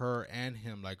for her and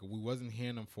him. Like, we wasn't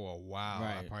hearing them for a while,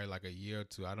 Right. probably like a year or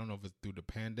two. I don't know if it's through the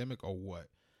pandemic or what.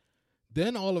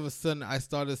 Then all of a sudden, I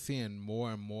started seeing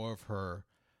more and more of her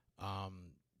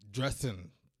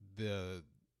dressing the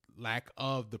lack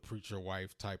of the preacher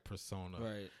wife type persona.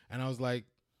 Right. And I was like,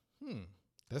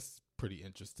 that's pretty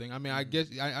interesting. I mean, I guess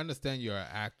I understand you're an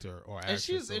actor or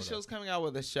actress. And she was coming out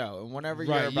with a show. And whenever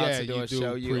Right, you're about yeah, to do you a do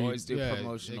show, you always do yeah,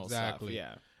 promotional exactly. stuff.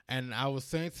 Yeah. And I was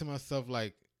saying to myself,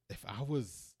 like, if I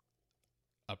was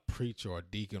a preacher or a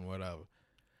deacon, whatever,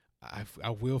 I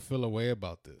will feel a way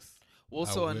about this. Well,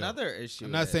 I so will. another issue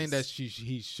I'm not saying that is-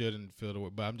 he shouldn't feel the way,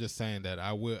 but I'm just saying that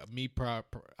I will.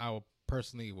 I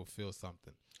personally will feel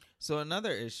something. So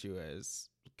another issue is,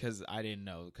 because I didn't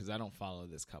know, because I don't follow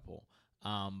this couple,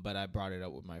 but I brought it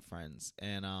up with my friends,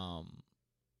 and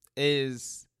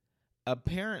is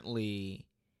apparently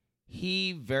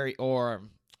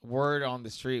word on the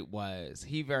street was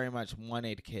he very much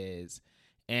wanted kids,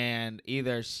 and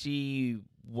either she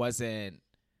wasn't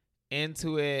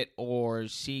into it or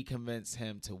she convinced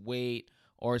him to wait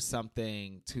or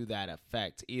something to that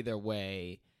effect. Either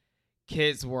way,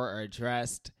 kids were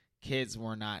addressed, kids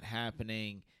were not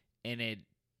happening, and it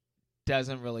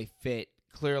doesn't really fit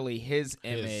clearly his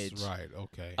image Right,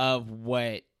 okay. of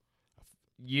what,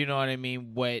 you know what I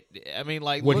mean?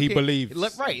 Like What he look at-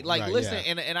 believes. right? Like, Right, listen,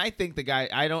 yeah. and I think the guy.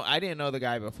 I didn't know the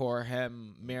guy before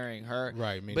him marrying her.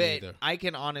 Right, me but neither. I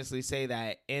can honestly say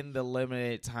that in the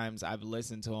limited times I've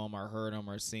listened to him or heard him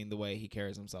or seen the way he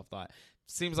carries himself,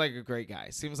 seems like a great guy.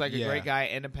 Seems like a Yeah. great guy,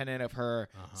 independent of her.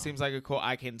 Uh-huh. Seems like a cool.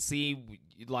 I can see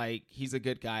like he's a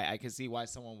good guy. I can see why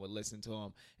someone would listen to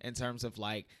him in terms of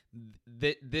like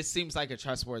this seems like a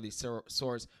trustworthy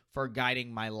source for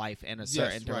guiding my life in a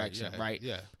certain direction, right?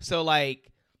 Yeah. So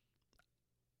like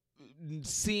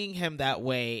seeing him that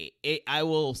way, I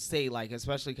will say, like,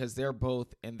 especially because they're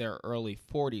both in their early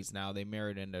 40s now. They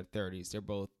married in their 30s. They're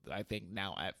both, I think,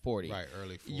 now at 40. Right,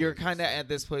 early 40s. You're kind of at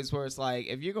this place where it's like,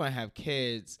 if you're going to have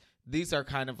kids, these are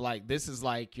kind of like, this is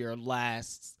like your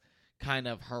last kind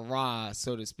of hurrah,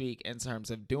 so to speak, in terms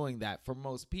of doing that for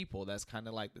most people. That's kind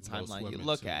of like the Most timeline you women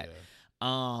look too, at.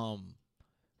 yeah.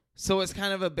 So it's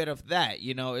kind of a bit of that,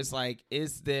 you know. It's like,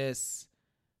 is this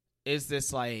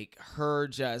like her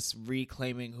just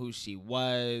reclaiming who she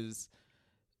was?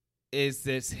 Is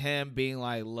this him being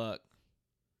like, look,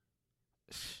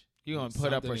 you gonna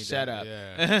put up or Something he shut does, up?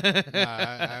 yeah.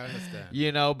 Nah, I understand.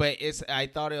 You know, but I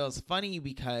thought it was funny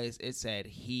because it said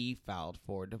he filed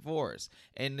for divorce,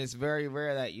 and it's very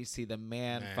rare that you see the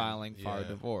man filing for yeah,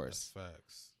 divorce. that's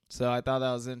facts. So I thought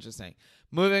that was interesting.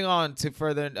 Moving on to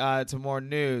further to more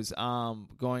news.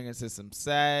 Going into some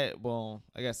sad.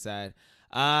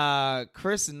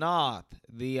 Chris Noth,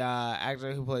 the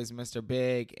actor who plays Mr.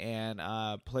 Big and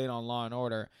played on Law and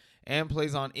Order and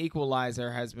plays on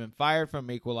Equalizer, has been fired from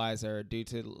Equalizer due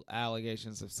to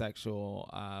allegations of sexual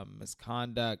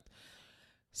misconduct.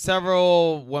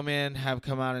 Several women have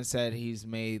come out and said he's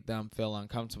made them feel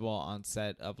uncomfortable on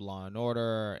set of Law and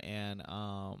Order, and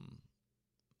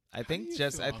I think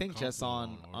just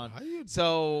on How do you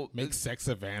so make sex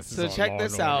advances? so on check Law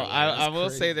this and Order? out. Like, I that's will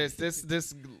say crazy.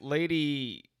 this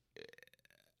lady.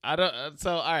 I don't.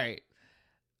 So all right.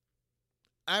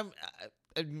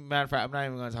 Matter of fact, I'm not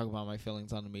even going to talk about my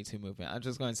feelings on the Me Too movement. I'm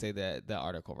just going to say the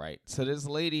article, right? So this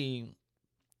lady,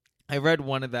 I read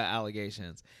one of the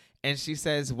allegations, and she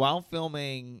says while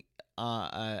filming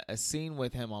a scene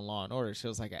with him on Law and Order, she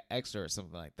was like an extra or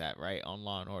something like that, right? On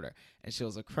Law and Order, and she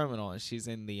was a criminal, and she's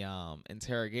in the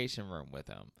interrogation room with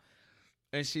him,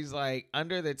 and she's like,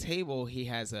 under the table he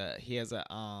has a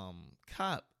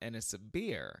cup and it's a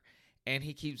beer, and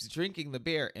he keeps drinking the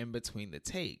beer in between the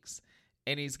takes,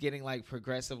 and he's getting like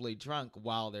progressively drunk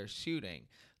while they're shooting.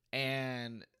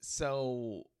 And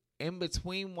so in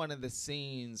between one of the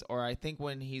scenes, or I think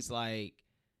when he's like,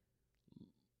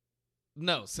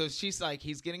 no, so she's like,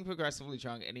 he's getting progressively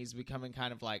drunk and he's becoming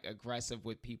kind of like aggressive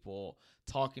with people,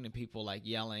 talking to people, like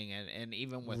yelling, and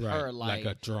even with Right, her, like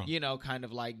a drunk. you know, kind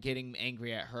of like getting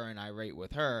angry at her and irate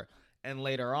with her. And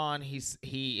later on, he's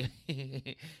I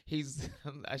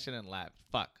shouldn't laugh.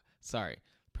 Fuck. Sorry.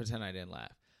 Pretend I didn't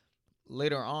laugh.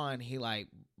 Later on, he like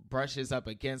brushes up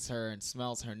against her and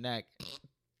smells her neck.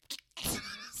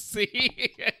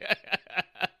 See?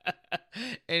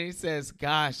 And he says,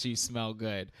 "Gosh, you smell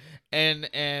good." And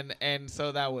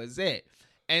so that was it.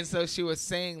 And so she was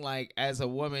saying, like, as a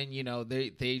woman, you know, they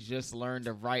just learned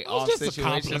to write off just a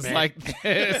situations compliment. like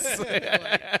this.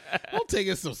 Don't take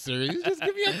it so serious. Just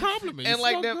give me a compliment. And You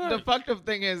like smell the good. fucked up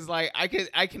thing is like I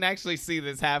can actually see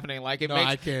this happening. Like No, I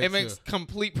makes can, it makes too.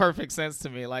 complete perfect sense to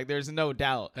me. Like there's no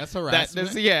doubt. That's That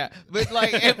harassment. yeah, but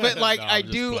like, but like No, I I'm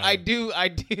just do, playing. I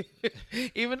do.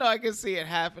 Even though I can see it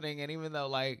happening, and even though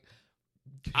like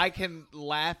I can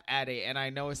laugh at it, and I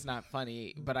know it's not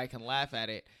funny, but I can laugh at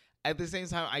it. At the same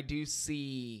time, I do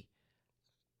see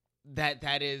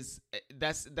that's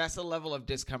a level of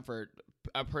discomfort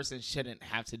a person shouldn't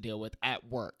have to deal with at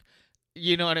work.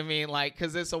 You know what I mean? Like,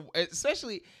 because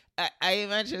especially I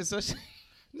imagine especially.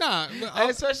 Nah, but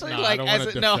Especially I like don't wanna as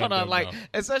defend hold on, them, like no.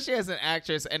 especially as an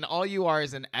actress, and all you are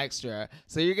is an extra,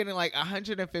 so you're getting like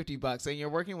 $150, and you're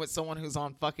working with someone who's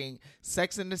on fucking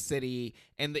Sex and the City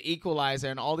and The Equalizer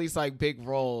and all these like big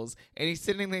roles, and he's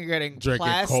sitting there getting Drinking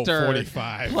Colt plastered,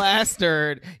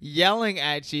 45. yelling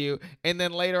at you, and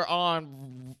then later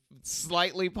on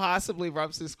slightly possibly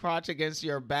rubs his crotch against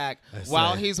your back That's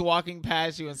while right. he's walking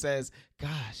past you and says,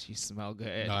 "Gosh, you smell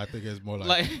good." No, I think it's more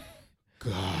like.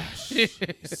 gosh, you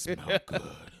smell good.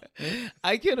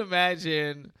 I can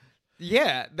imagine.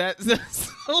 Yeah, that's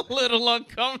a little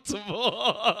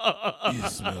uncomfortable. You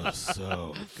smell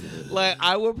so good. Like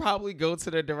I would probably go to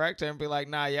the director and be like,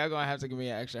 "Nah, y'all gonna have to give me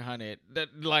an extra 100.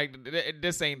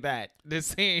 This ain't that.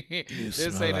 This ain't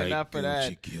enough for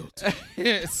that."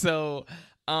 So,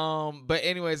 but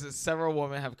anyways, several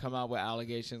women have come out with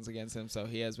allegations against him, so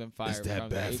he has been fired from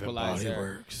The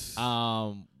Equalizer.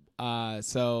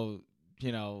 So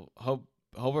you know, hope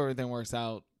everything works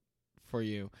out for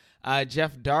you.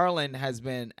 Jeff Darlin has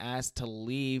been asked to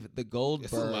leave the Goldbergs.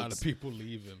 It's a lot of people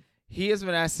leaving. He has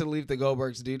been asked to leave the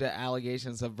Goldbergs due to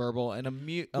allegations of verbal and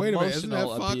Wait a minute, isn't that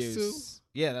emotional Fox abuse. too?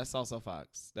 Yeah, that's also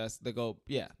Fox. That's the Gold.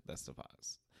 Yeah, that's the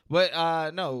Fox.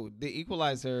 But no, The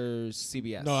Equalizer's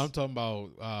CBS. No, I'm talking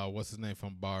about what's his name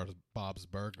from Bob's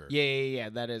Burger. Yeah.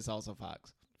 That is also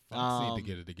Fox. Fox need to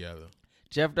get it together.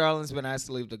 Jeff Darlin's been asked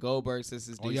to leave the Goldbergs. This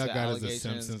is All due y'all to got is the allegations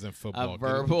Simpsons and football. of Get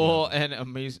it verbal together.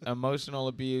 and emotional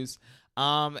abuse.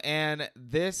 And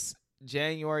this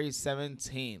January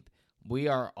 17th, we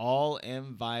are all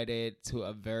invited to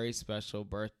a very special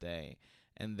birthday,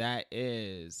 and that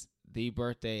is the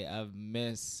birthday of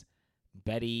Miss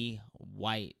Betty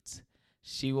White.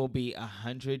 She will be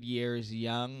 100 years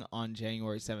young on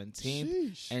January 17th,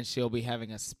 Sheesh. and she'll be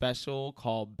having a special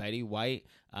called Betty White,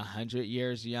 100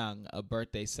 Years Young, a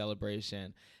birthday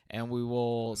celebration. And we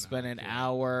will spend an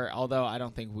hour, although I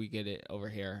don't think we get it over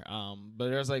here. But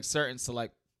there's like certain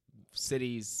select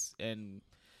cities and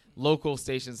local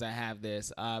stations that have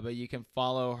this. But you can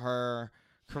follow her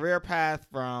career path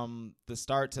from the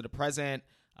start to the present,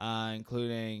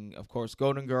 including, of course,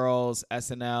 Golden Girls,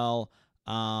 SNL,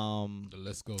 The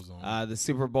list goes on. the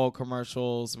Super Bowl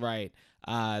commercials, right?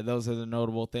 Those are the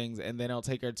notable things, and then it'll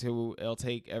take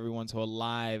everyone to a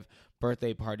live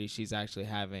birthday party she's actually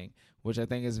having, which I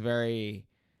think is very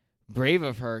brave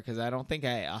of her, because I don't think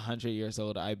at 100 years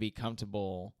old I'd be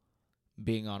comfortable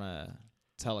being on a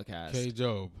telecast. K.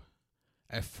 Job,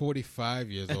 at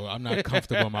 45 years old, I'm not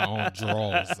comfortable in my own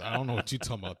drawers. I don't know what you're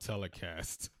talking about,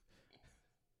 telecast.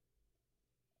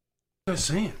 What are you guys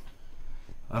saying?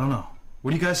 I don't know.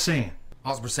 What are you guys saying?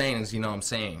 All we're saying is, you know what I'm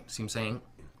saying. See what I'm saying?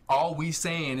 All we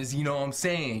saying is, you know what I'm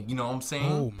saying. You know what I'm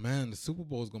saying? Oh, man, the Super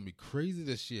Bowl is going to be crazy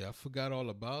this year. I forgot all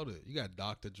about it. You got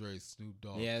Dr. Dre, Snoop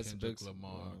Dogg, Yeah, it's a Kendrick big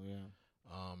Lamar,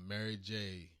 yeah. Mary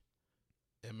J.,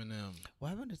 Eminem. What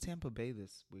happened to Tampa Bay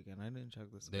this weekend? I didn't check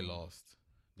this. They lost.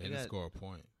 They didn't score a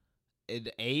point.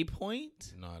 A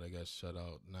point? No, they got shut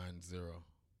out 9-0.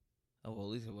 Oh, well,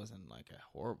 at least it wasn't like a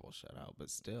horrible shutout, but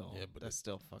still, Yeah, but that's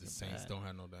still fucking The Saints bad. don't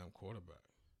have no damn quarterback.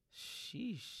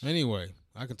 Sheesh. Anyway,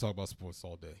 I can talk about sports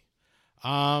all day.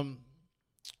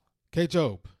 K.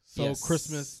 Job. So Yes.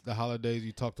 Christmas, the holidays,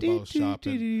 you talked about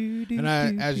shopping.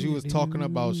 And as you was talking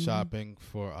about shopping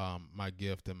for my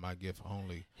gift and my gift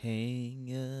only,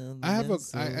 Hang I have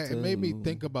it made me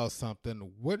think about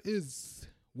something. What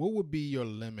would be your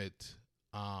limit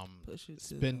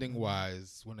spending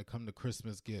wise when it comes to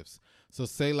Christmas gifts? So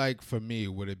say like for me,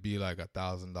 would it be like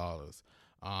 $1,000?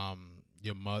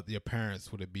 Your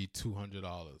parents, would it be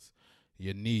 $200?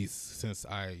 Your niece, since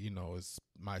it's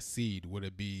my seed, would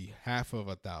it be half of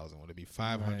 $1,000? Would it be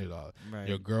 $500? Right.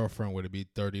 Your girlfriend, would it be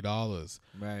 $30?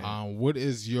 Right. What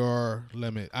is your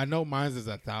limit? I know mine's is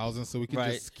 $1,000, so we can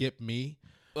Right. just skip me.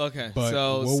 Okay, But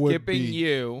so what would skipping be-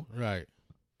 you. Right.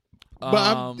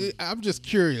 But I'm just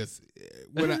curious.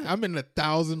 When I'm in the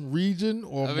 1,000 region,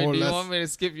 or I more mean, or do less. you want me to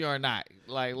skip you or not?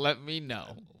 Like, let me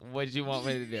know what you want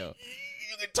me to do.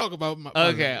 You can talk about my.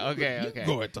 Okay. You can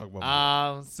go ahead and talk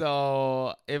about.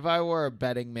 So if I were a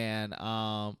betting man,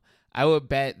 I would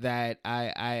bet that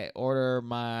I order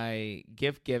my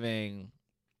gift giving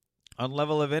on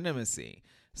level of intimacy.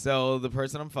 So the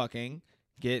person I'm fucking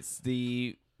gets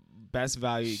the best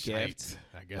value gift.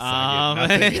 I guess I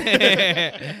get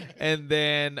nothing. And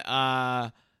then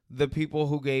the people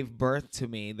who gave birth to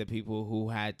me, the people who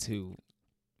had to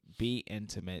be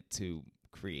intimate to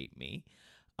create me,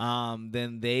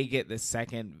 then they get the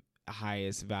second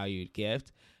highest valued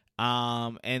gift.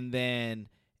 And then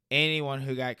anyone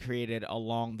who got created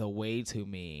along the way to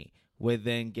me would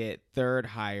then get third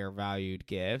higher valued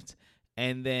gift.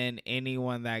 And then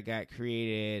anyone that got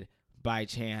created by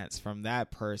chance from that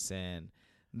person,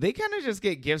 they kind of just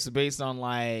get gifts based on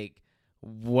like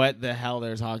what the hell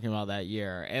they're talking about that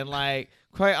year. And like,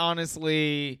 quite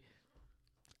honestly,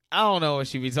 I don't know what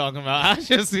she be talking about. I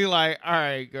just be like, all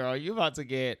right, girl, you about to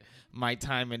get my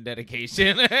time and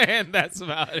dedication. And that's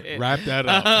about it. Wrap that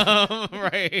up.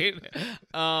 Right.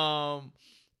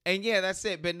 And yeah, that's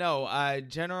it. But no,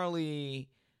 generally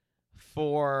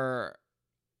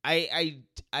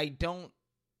I don't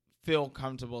feel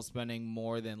comfortable spending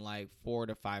more than like $400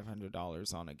 to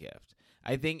 $500 on a gift.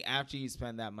 I think after you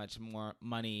spend that much more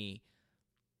money,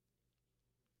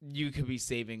 you could be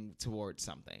saving towards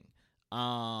something.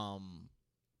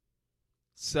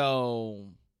 So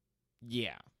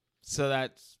yeah. So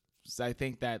I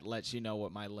think that lets you know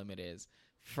what my limit is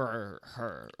for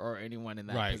her or anyone in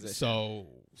that position.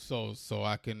 So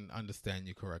I can understand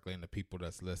you correctly and the people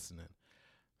that's listening.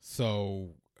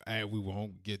 So we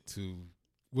won't get to.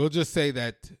 We'll just say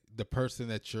that the person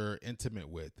that you're intimate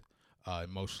with,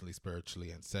 emotionally,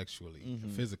 spiritually, and sexually,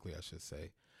 physically, I should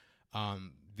say,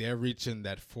 they're reaching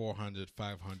that 400,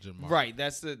 500 mark. Right.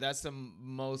 That's the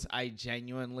most I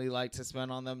genuinely like to spend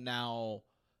on them. Now,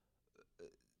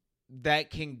 that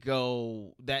can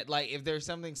go that like if there's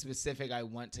something specific I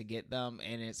want to get them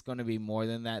and it's going to be more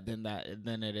than that, then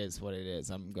it is what it is.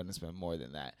 I'm going to spend more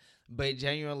than that. But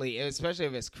genuinely, especially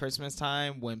if it's Christmas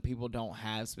time when people don't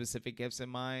have specific gifts in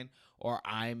mind, or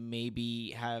I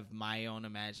maybe have my own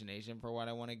imagination for what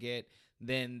I want to get,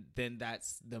 then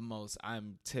that's the most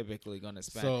I'm typically going to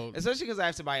spend. So, especially because I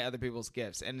have to buy other people's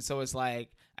gifts. And so it's like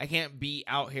I can't be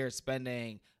out here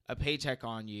spending a paycheck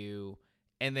on you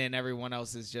and then everyone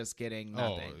else is just getting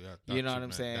nothing. Oh, yeah, you know what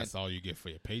I'm saying? That's all you get for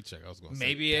your paycheck. I was going to say.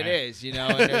 Maybe it is, and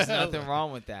there's nothing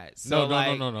wrong with that. So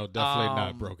no, definitely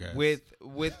not broke ass.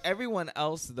 With everyone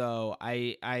else though,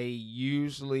 I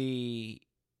usually,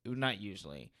 not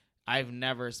usually, I've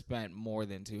never spent more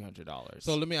than $200.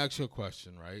 So let me ask you a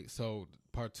question, right? So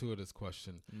part two of this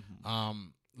question.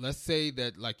 Let's say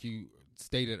that like you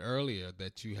stated earlier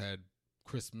that you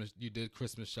did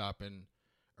Christmas shopping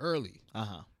early.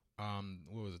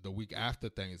 What was it, the week after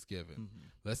Thanksgiving?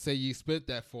 Let's say you spent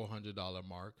that $400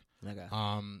 mark. Okay.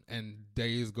 And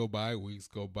days go by, weeks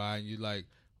go by, and you like,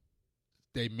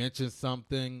 they mention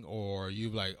something, or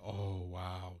you like, oh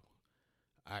wow,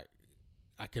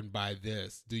 I can buy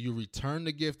this. Do you return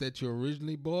the gift that you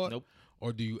originally bought? Nope.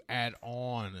 Or do you add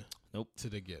on? Nope. To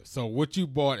the gift. So what you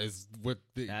bought is what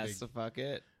that's the fuck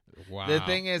it. Wow. The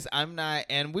thing is, I'm not,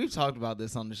 and we've talked about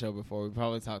this on the show before. We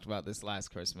probably talked about this last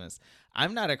Christmas.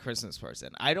 I'm not a Christmas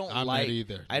person. I'm not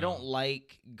either. I don't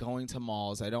like going to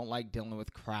malls. I don't like dealing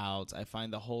with crowds. I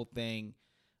find the whole thing,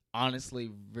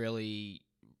 honestly, really,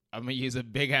 I'm gonna use a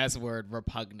big ass word,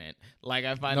 repugnant. Like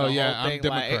I find the whole thing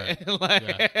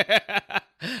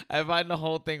I find the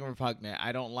whole thing repugnant.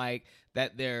 I don't like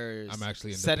that there's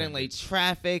suddenly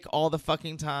traffic all the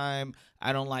fucking time.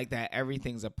 I don't like that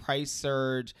everything's a price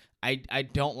surge. I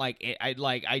don't like it.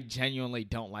 I genuinely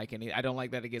don't like any. I don't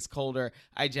like that it gets colder.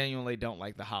 I genuinely don't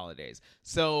like the holidays.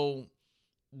 So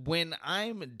when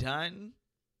I'm done,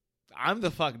 I'm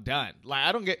the fuck done. Like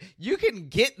I don't get. You can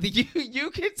get the. You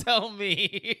can tell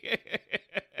me.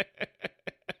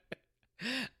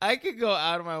 I could go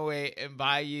out of my way and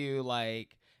buy you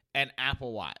like an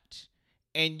Apple Watch,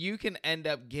 and you can end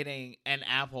up getting an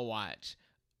Apple Watch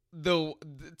the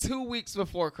 2 weeks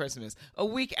before Christmas, a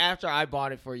week after I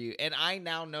bought it for you, and I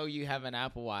now know you have an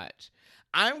Apple Watch.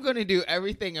 I'm going to do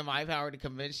everything in my power to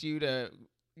convince you to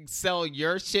sell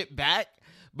your shit back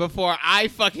before I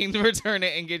fucking return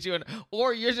it and get you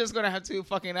or you're just going to have 2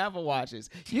 fucking Apple Watches.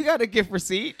 You got a gift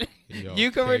receipt.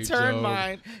 You can return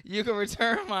mine. You can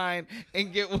return mine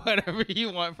and get whatever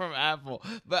you want from Apple.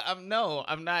 But I'm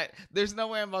not. There's no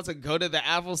way I'm about to go to the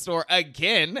Apple store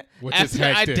again after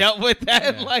I dealt with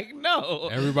that. Yeah. Like, no.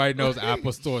 Everybody knows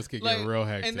Apple stores can get real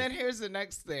hectic. And then here's the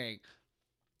next thing.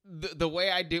 The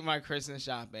way I do my Christmas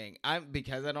shopping,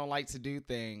 because I don't like to do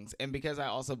things, and because I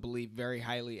also believe very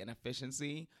highly in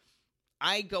efficiency,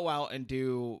 I go out and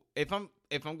do if I'm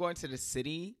going to the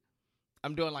city,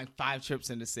 I'm doing like 5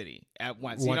 trips in the city at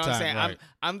once. You One know what I'm time, saying? right.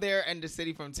 I'm there in the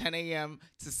city from 10 a.m.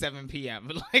 to 7 p.m.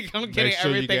 Like I'm getting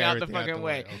sure you everything get out the everything out fucking the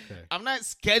way. way. Okay. I'm not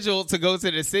scheduled to go to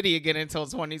the city again until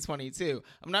 2022.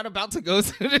 I'm not about to go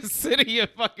to the city and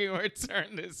fucking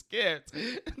return this gift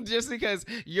just because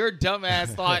your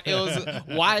dumbass thought it was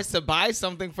wise to buy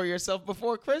something for yourself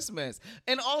before Christmas.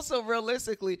 And also,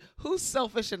 realistically, who's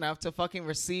selfish enough to fucking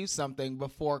receive something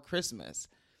before Christmas?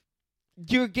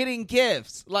 You're getting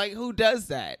gifts. Like, who does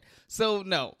that? So,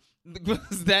 no.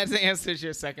 That answers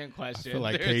your second question. I feel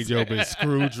like K-Job is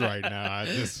Scrooge right now.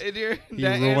 He that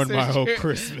ruined my answers whole your-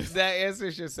 Christmas. That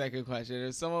answers your second question.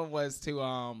 If someone was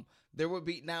to there would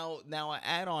be now an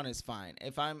add-on is fine.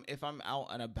 If I'm out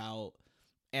and about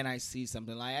and I see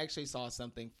something, like I actually saw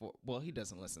something for, well, he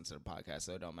doesn't listen to the podcast,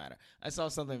 so it don't matter. I saw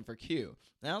something for Q.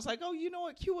 And I was like, oh, you know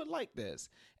what? Q would like this.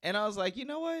 And I was like, you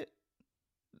know what?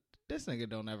 This nigga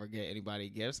don't ever get anybody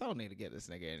gifts. I don't need to get this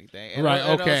nigga anything. And Right.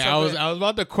 and Okay. I was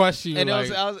about to question you. and like,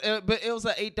 but it was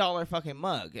an $8 fucking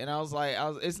mug, and I was like,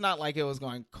 it's not like it was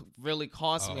going to really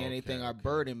cost me Oh, anything okay, or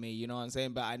burden me. You know what I'm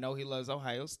saying? But I know he loves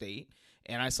Ohio State,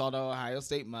 and I saw the Ohio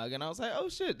State mug, and I was like, oh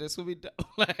shit, this would be dope.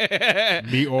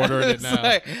 Me ordering it It's now.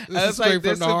 like- This I is was like, straight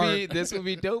from the heart. this would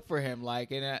be dope for him. Like,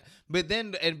 but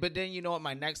then you know what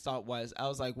my next thought was? I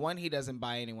was like, one, he doesn't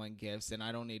buy anyone gifts, and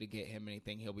I don't need to get him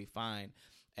anything. He'll be fine.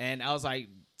 And I was like,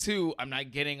 2, I'm not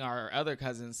getting our other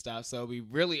cousin stuff, so it'd be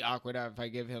really awkward if I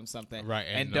give him something Right,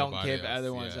 and and don't nobody give else,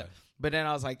 other ones. yeah. But then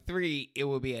I was like, 3, it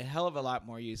would be a hell of a lot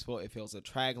more useful if it was a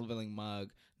traveling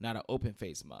mug, not an open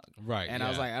face mug. Right, And I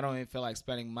was yeah. like, I don't even feel like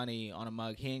spending money on a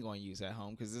mug he ain't going to use at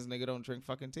home because this nigga don't drink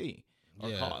fucking tea. Or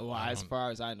Yeah, coffee. Well, I as don't-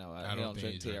 far as I know, I he don't don't think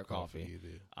drink he tea or drink coffee coffee.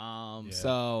 either. Yeah.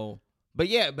 So, but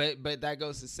yeah, but that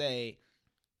goes to say,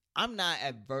 I'm not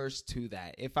adverse to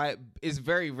that. It's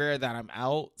very rare that I'm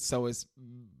out, so it's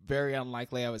very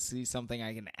unlikely I would see something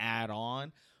I can add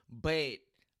on, but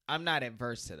I'm not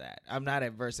adverse to that. I'm not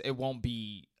adverse. It won't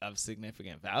be of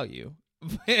significant value.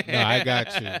 No, I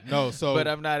got you. No, so but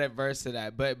I'm not adverse to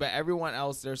that. But everyone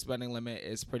else, their spending limit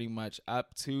is pretty much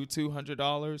up to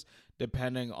 $200,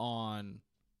 depending on,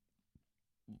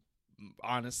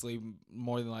 honestly,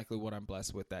 more than likely what I'm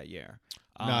blessed with that year.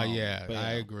 yeah, but,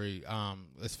 I agree.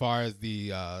 As far as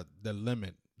the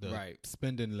limit, the Right.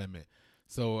 spending limit.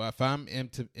 So if I'm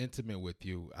intimate with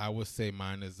you, I would say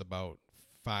mine is about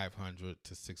 $500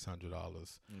 to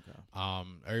 $600. Okay.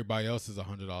 Everybody else is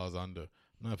 $100 under.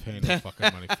 I'm not paying no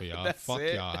fucking money for y'all. That's Fuck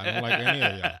it. y'all. I don't like any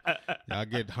of y'all. Y'all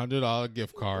get $100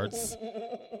 gift cards,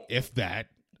 if that.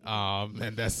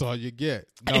 And that's all you get.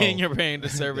 No. And you're paying the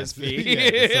service That's- fee.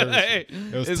 yeah, the service fee.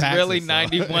 It was It's taxes, really so-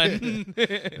 91.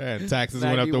 Yeah, taxes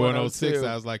went up to 106. 9102.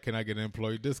 I was like, can I get an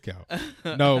employee discount?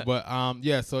 No, but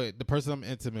yeah. So the person I'm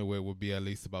intimate with would be at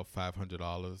least about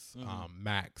 $500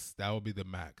 max. That would be the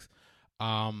max.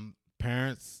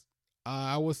 Parents,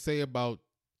 I would say about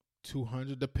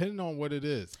 $200, depending on what it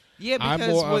is. Yeah, I'm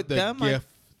because more with of the them,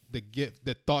 gift,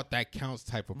 the thought that counts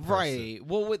type of person. right.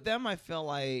 Well, with them, I feel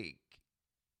like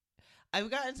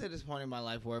I've gotten to this point in my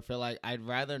life where I feel like I'd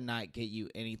rather not get you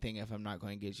anything if I'm not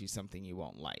going to get you something you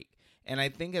won't like. And I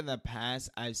think in the past,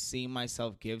 I've seen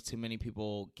myself give too many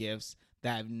people gifts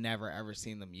that I've never ever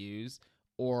seen them use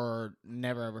or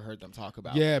never ever heard them talk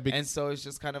about. Yeah, and so it's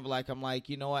just kind of like, I'm like,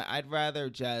 you know what? I'd rather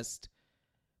just,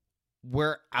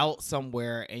 we're out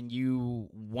somewhere and you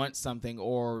want something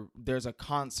or there's a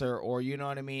concert or you know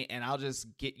what I mean, and I'll just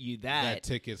get you that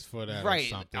tickets for that, right, or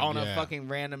something. on yeah. a fucking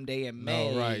random day in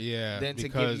May. No, right, yeah. Then to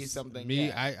because give you something. Me,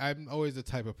 yeah. I'm always the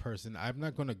type of person. I'm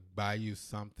not gonna buy you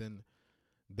something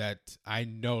that I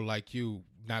know, like you,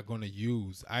 not gonna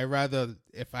use. I rather,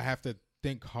 if I have to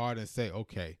think hard and say,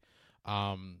 okay,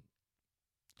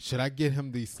 should I get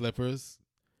him these slippers?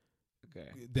 Okay.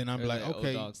 Then I'm Or like, the okay,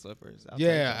 old dog slippers. I'll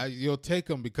yeah, take 'em. you'll take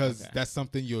them because Okay. that's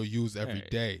something you'll use every Right.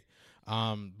 day.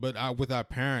 But with our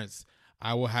parents,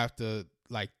 I will have to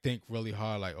like think really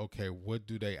hard. Like, okay, what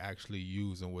do they actually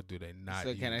use and what do they not So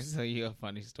use? can I tell you a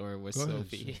funny story with Go ahead,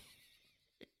 Sophie?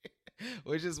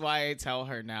 Which is why I tell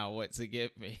her now what to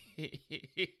get me.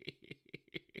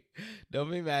 Don't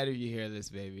be mad if you hear this,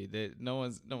 baby. No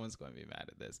one's going to be mad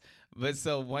at this. But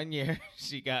so one year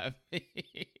she got me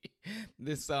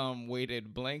this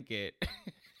weighted blanket.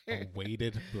 A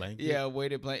weighted blanket? Yeah, a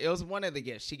weighted blanket. It was one of the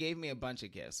gifts. She gave me a bunch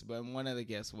of gifts, but one of the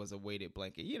gifts was a weighted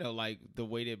blanket. You know, like the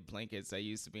weighted blankets that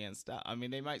used to be in style. I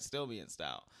mean, they might still be in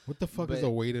style. What the fuck is But a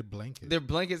weighted blanket? They're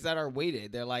blankets that are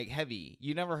weighted. They're like heavy.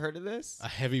 You never heard of this? A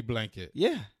heavy blanket.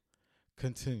 Yeah.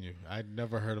 Continue. I'd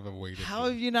never heard of a weighted How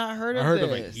blanket. have you not heard I of heard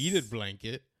this? of a heated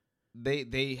blanket.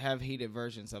 They have heated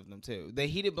versions of them too. The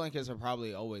heated blankets are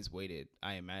probably always weighted,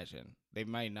 I imagine. They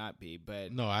might not be,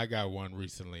 but No, I got one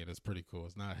recently, and it's pretty cool.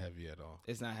 It's not heavy at all.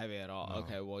 it's not heavy at all. No.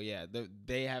 Okay, well, yeah,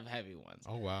 they have heavy ones.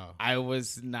 Oh, wow. I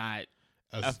was not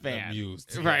a fan.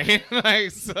 Amused. Right?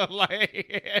 Like, so,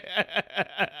 like,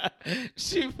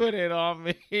 she put it on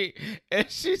me, and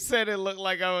she said it looked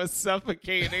like I was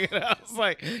suffocating. And I was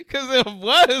like, because it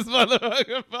was,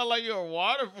 motherfucker. It felt like you were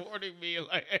waterboarding me.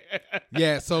 Like,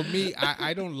 Yeah, so me,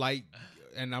 I don't like,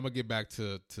 and I'm going to get back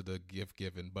to the gift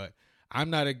giving, but I'm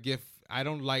not a gift. I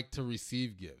don't like to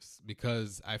receive gifts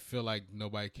because I feel like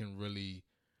nobody can really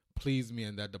please me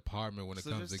in that department when it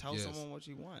so comes just to tell gifts. someone what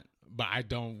you want. But I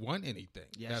don't want anything.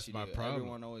 Yes, That's you my do. problem.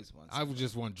 Everyone always wants I would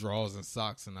just want drawers and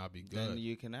socks and I'll be good. Then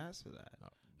you can ask for that. Oh.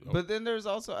 But then there's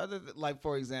also other, like,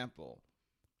 for example,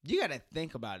 you got to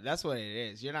think about it. That's what it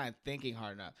is. You're not thinking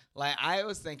hard enough. Like, I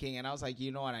was thinking, and I was like,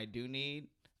 you know what I do need?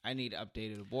 I need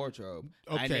updated wardrobe.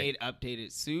 Okay. I need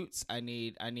updated suits. I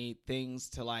need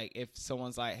things to, like, if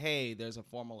someone's like, hey, there's a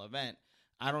formal event,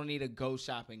 I don't need to go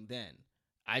shopping then.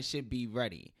 I should be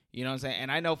ready. You know what I'm saying?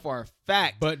 And I know for a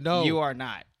fact But no. you are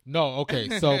not. No,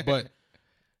 okay. So, but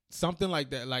something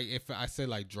like that, like if I said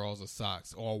like drawers or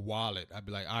socks or a wallet, I'd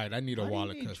be like, all right, I need a Why do you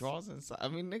wallet. need 'Cause drawers and socks? I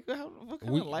mean, nigga, what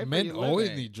kind of life are men you always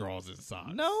living? need drawers and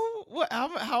socks. No, what?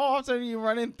 How often are you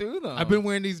running through them? I've been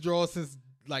wearing these drawers since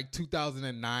like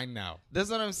 2009 now.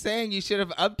 That's what I'm saying. You should have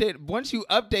updated. Once you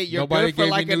update, you're Nobody good for gave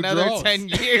me like new another drawers. 10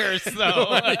 years. So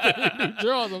Nobody gave me new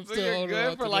drawers. I'm So still you're holding on good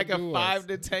to for the like a new 5 ones.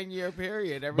 to 10 year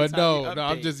period. Every But time no, you no,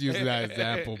 I'm update. just using that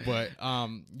example. But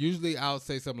usually I'll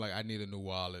say something like, I need a new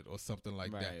wallet or something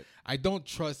like that. Right. I don't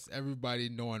trust everybody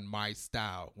knowing my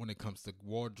style when it comes to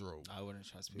wardrobe. I wouldn't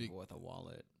trust people with a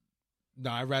wallet. No,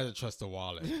 I'd rather trust a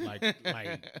wallet. Like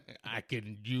I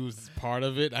can use part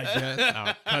of it, I guess.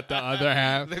 I'll cut the other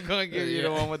half. They're gonna give you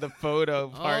the one with the photo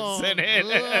parts in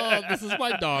it. This is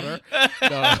my daughter.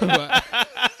 No, but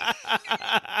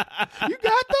you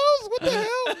got those? What the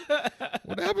hell?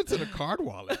 What happened to the card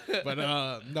wallet? But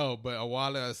no, but a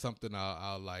wallet is something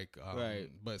I'll like. Right.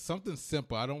 But something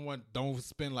simple. Don't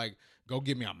spend like go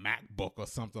give me a MacBook or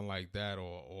something like that,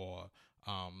 or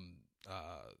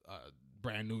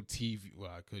brand new TV.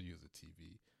 Well, I could use a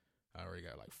TV. I already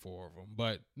got like 4 of them.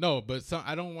 But no,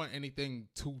 I don't want anything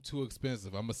too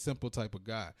expensive. I'm a simple type of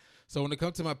guy. So when it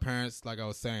comes to my parents, like I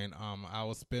was saying, I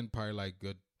will spend probably like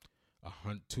good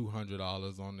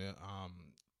 $200 on it.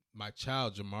 My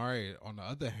child Jamari, on the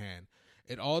other hand,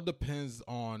 it all depends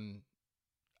on.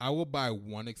 I will buy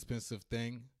one expensive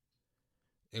thing.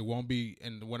 It won't be,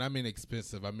 and when I mean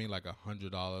expensive, I mean like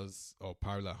 $100 or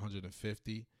probably like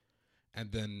 $150,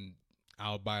 and then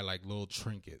I'll buy like little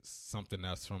trinkets, something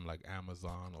that's from like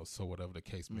Amazon or so, whatever the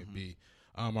case may be.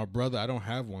 My brother, I don't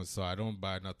have one, so I don't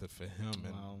buy nothing for him,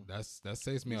 and that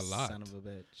saves me a lot. Son of a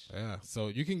bitch. Yeah, so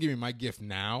you can give me my gift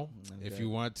now if you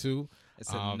want to.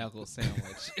 It's a knuckle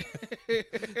sandwich.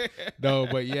 No,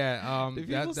 but yeah, Do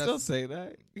people still say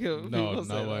that? No,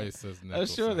 nobody says knuckle. I'm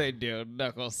sure they do.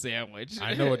 Knuckle sandwich.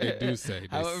 I know what they do say.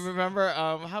 Remember,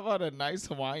 how about a nice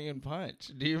Hawaiian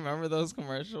punch? Do you remember those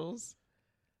commercials?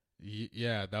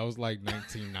 Yeah, that was like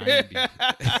 1990.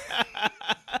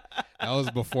 That was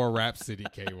before Rhapsody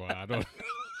came on. I don't know.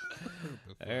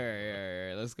 All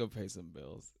right. Let's go pay some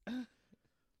bills.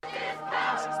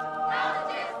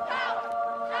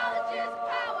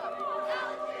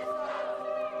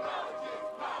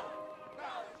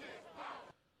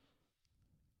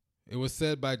 It was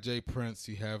said by Jay Prince,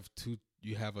 you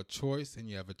have a choice and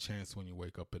you have a chance when you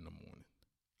wake up in the morning.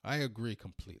 I agree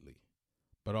completely.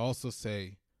 But I also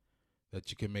say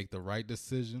that you can make the right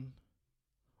decision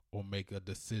or make a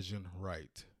decision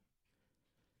right.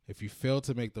 If you fail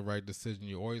to make the right decision,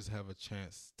 you always have a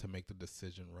chance to make the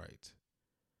decision right.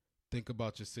 Think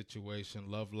about your situation.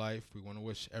 Love life. We want to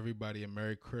wish everybody a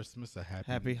Merry Christmas, a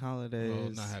Happy holidays. Well,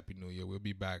 not Happy New Year. We'll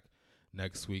be back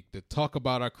next week to talk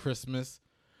about our Christmas.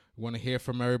 We want to hear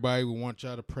from everybody. We want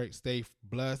y'all to stay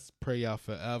blessed. Pray y'all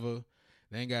forever.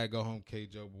 They ain't got to go home,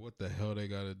 K-Joe, but what the hell they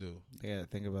got to do? They got to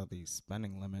think about these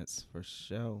spending limits for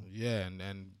sure. Yeah,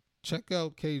 and check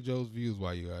out K-Joe's views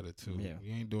while you at it, too. Yeah.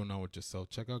 You ain't doing nothing with yourself.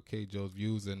 Check out K-Joe's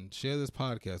views and share this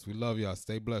podcast. We love y'all.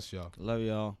 Stay blessed, y'all. Love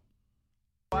y'all.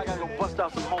 I gotta go bust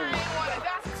out some holes.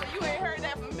 So you ain't heard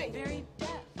that from me. Very deaf.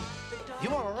 You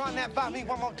wanna run that by me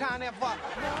one more time, there, fuck?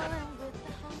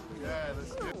 Yeah,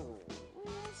 let's do it.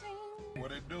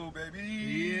 What it do, baby?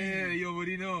 Yeah, you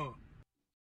already know.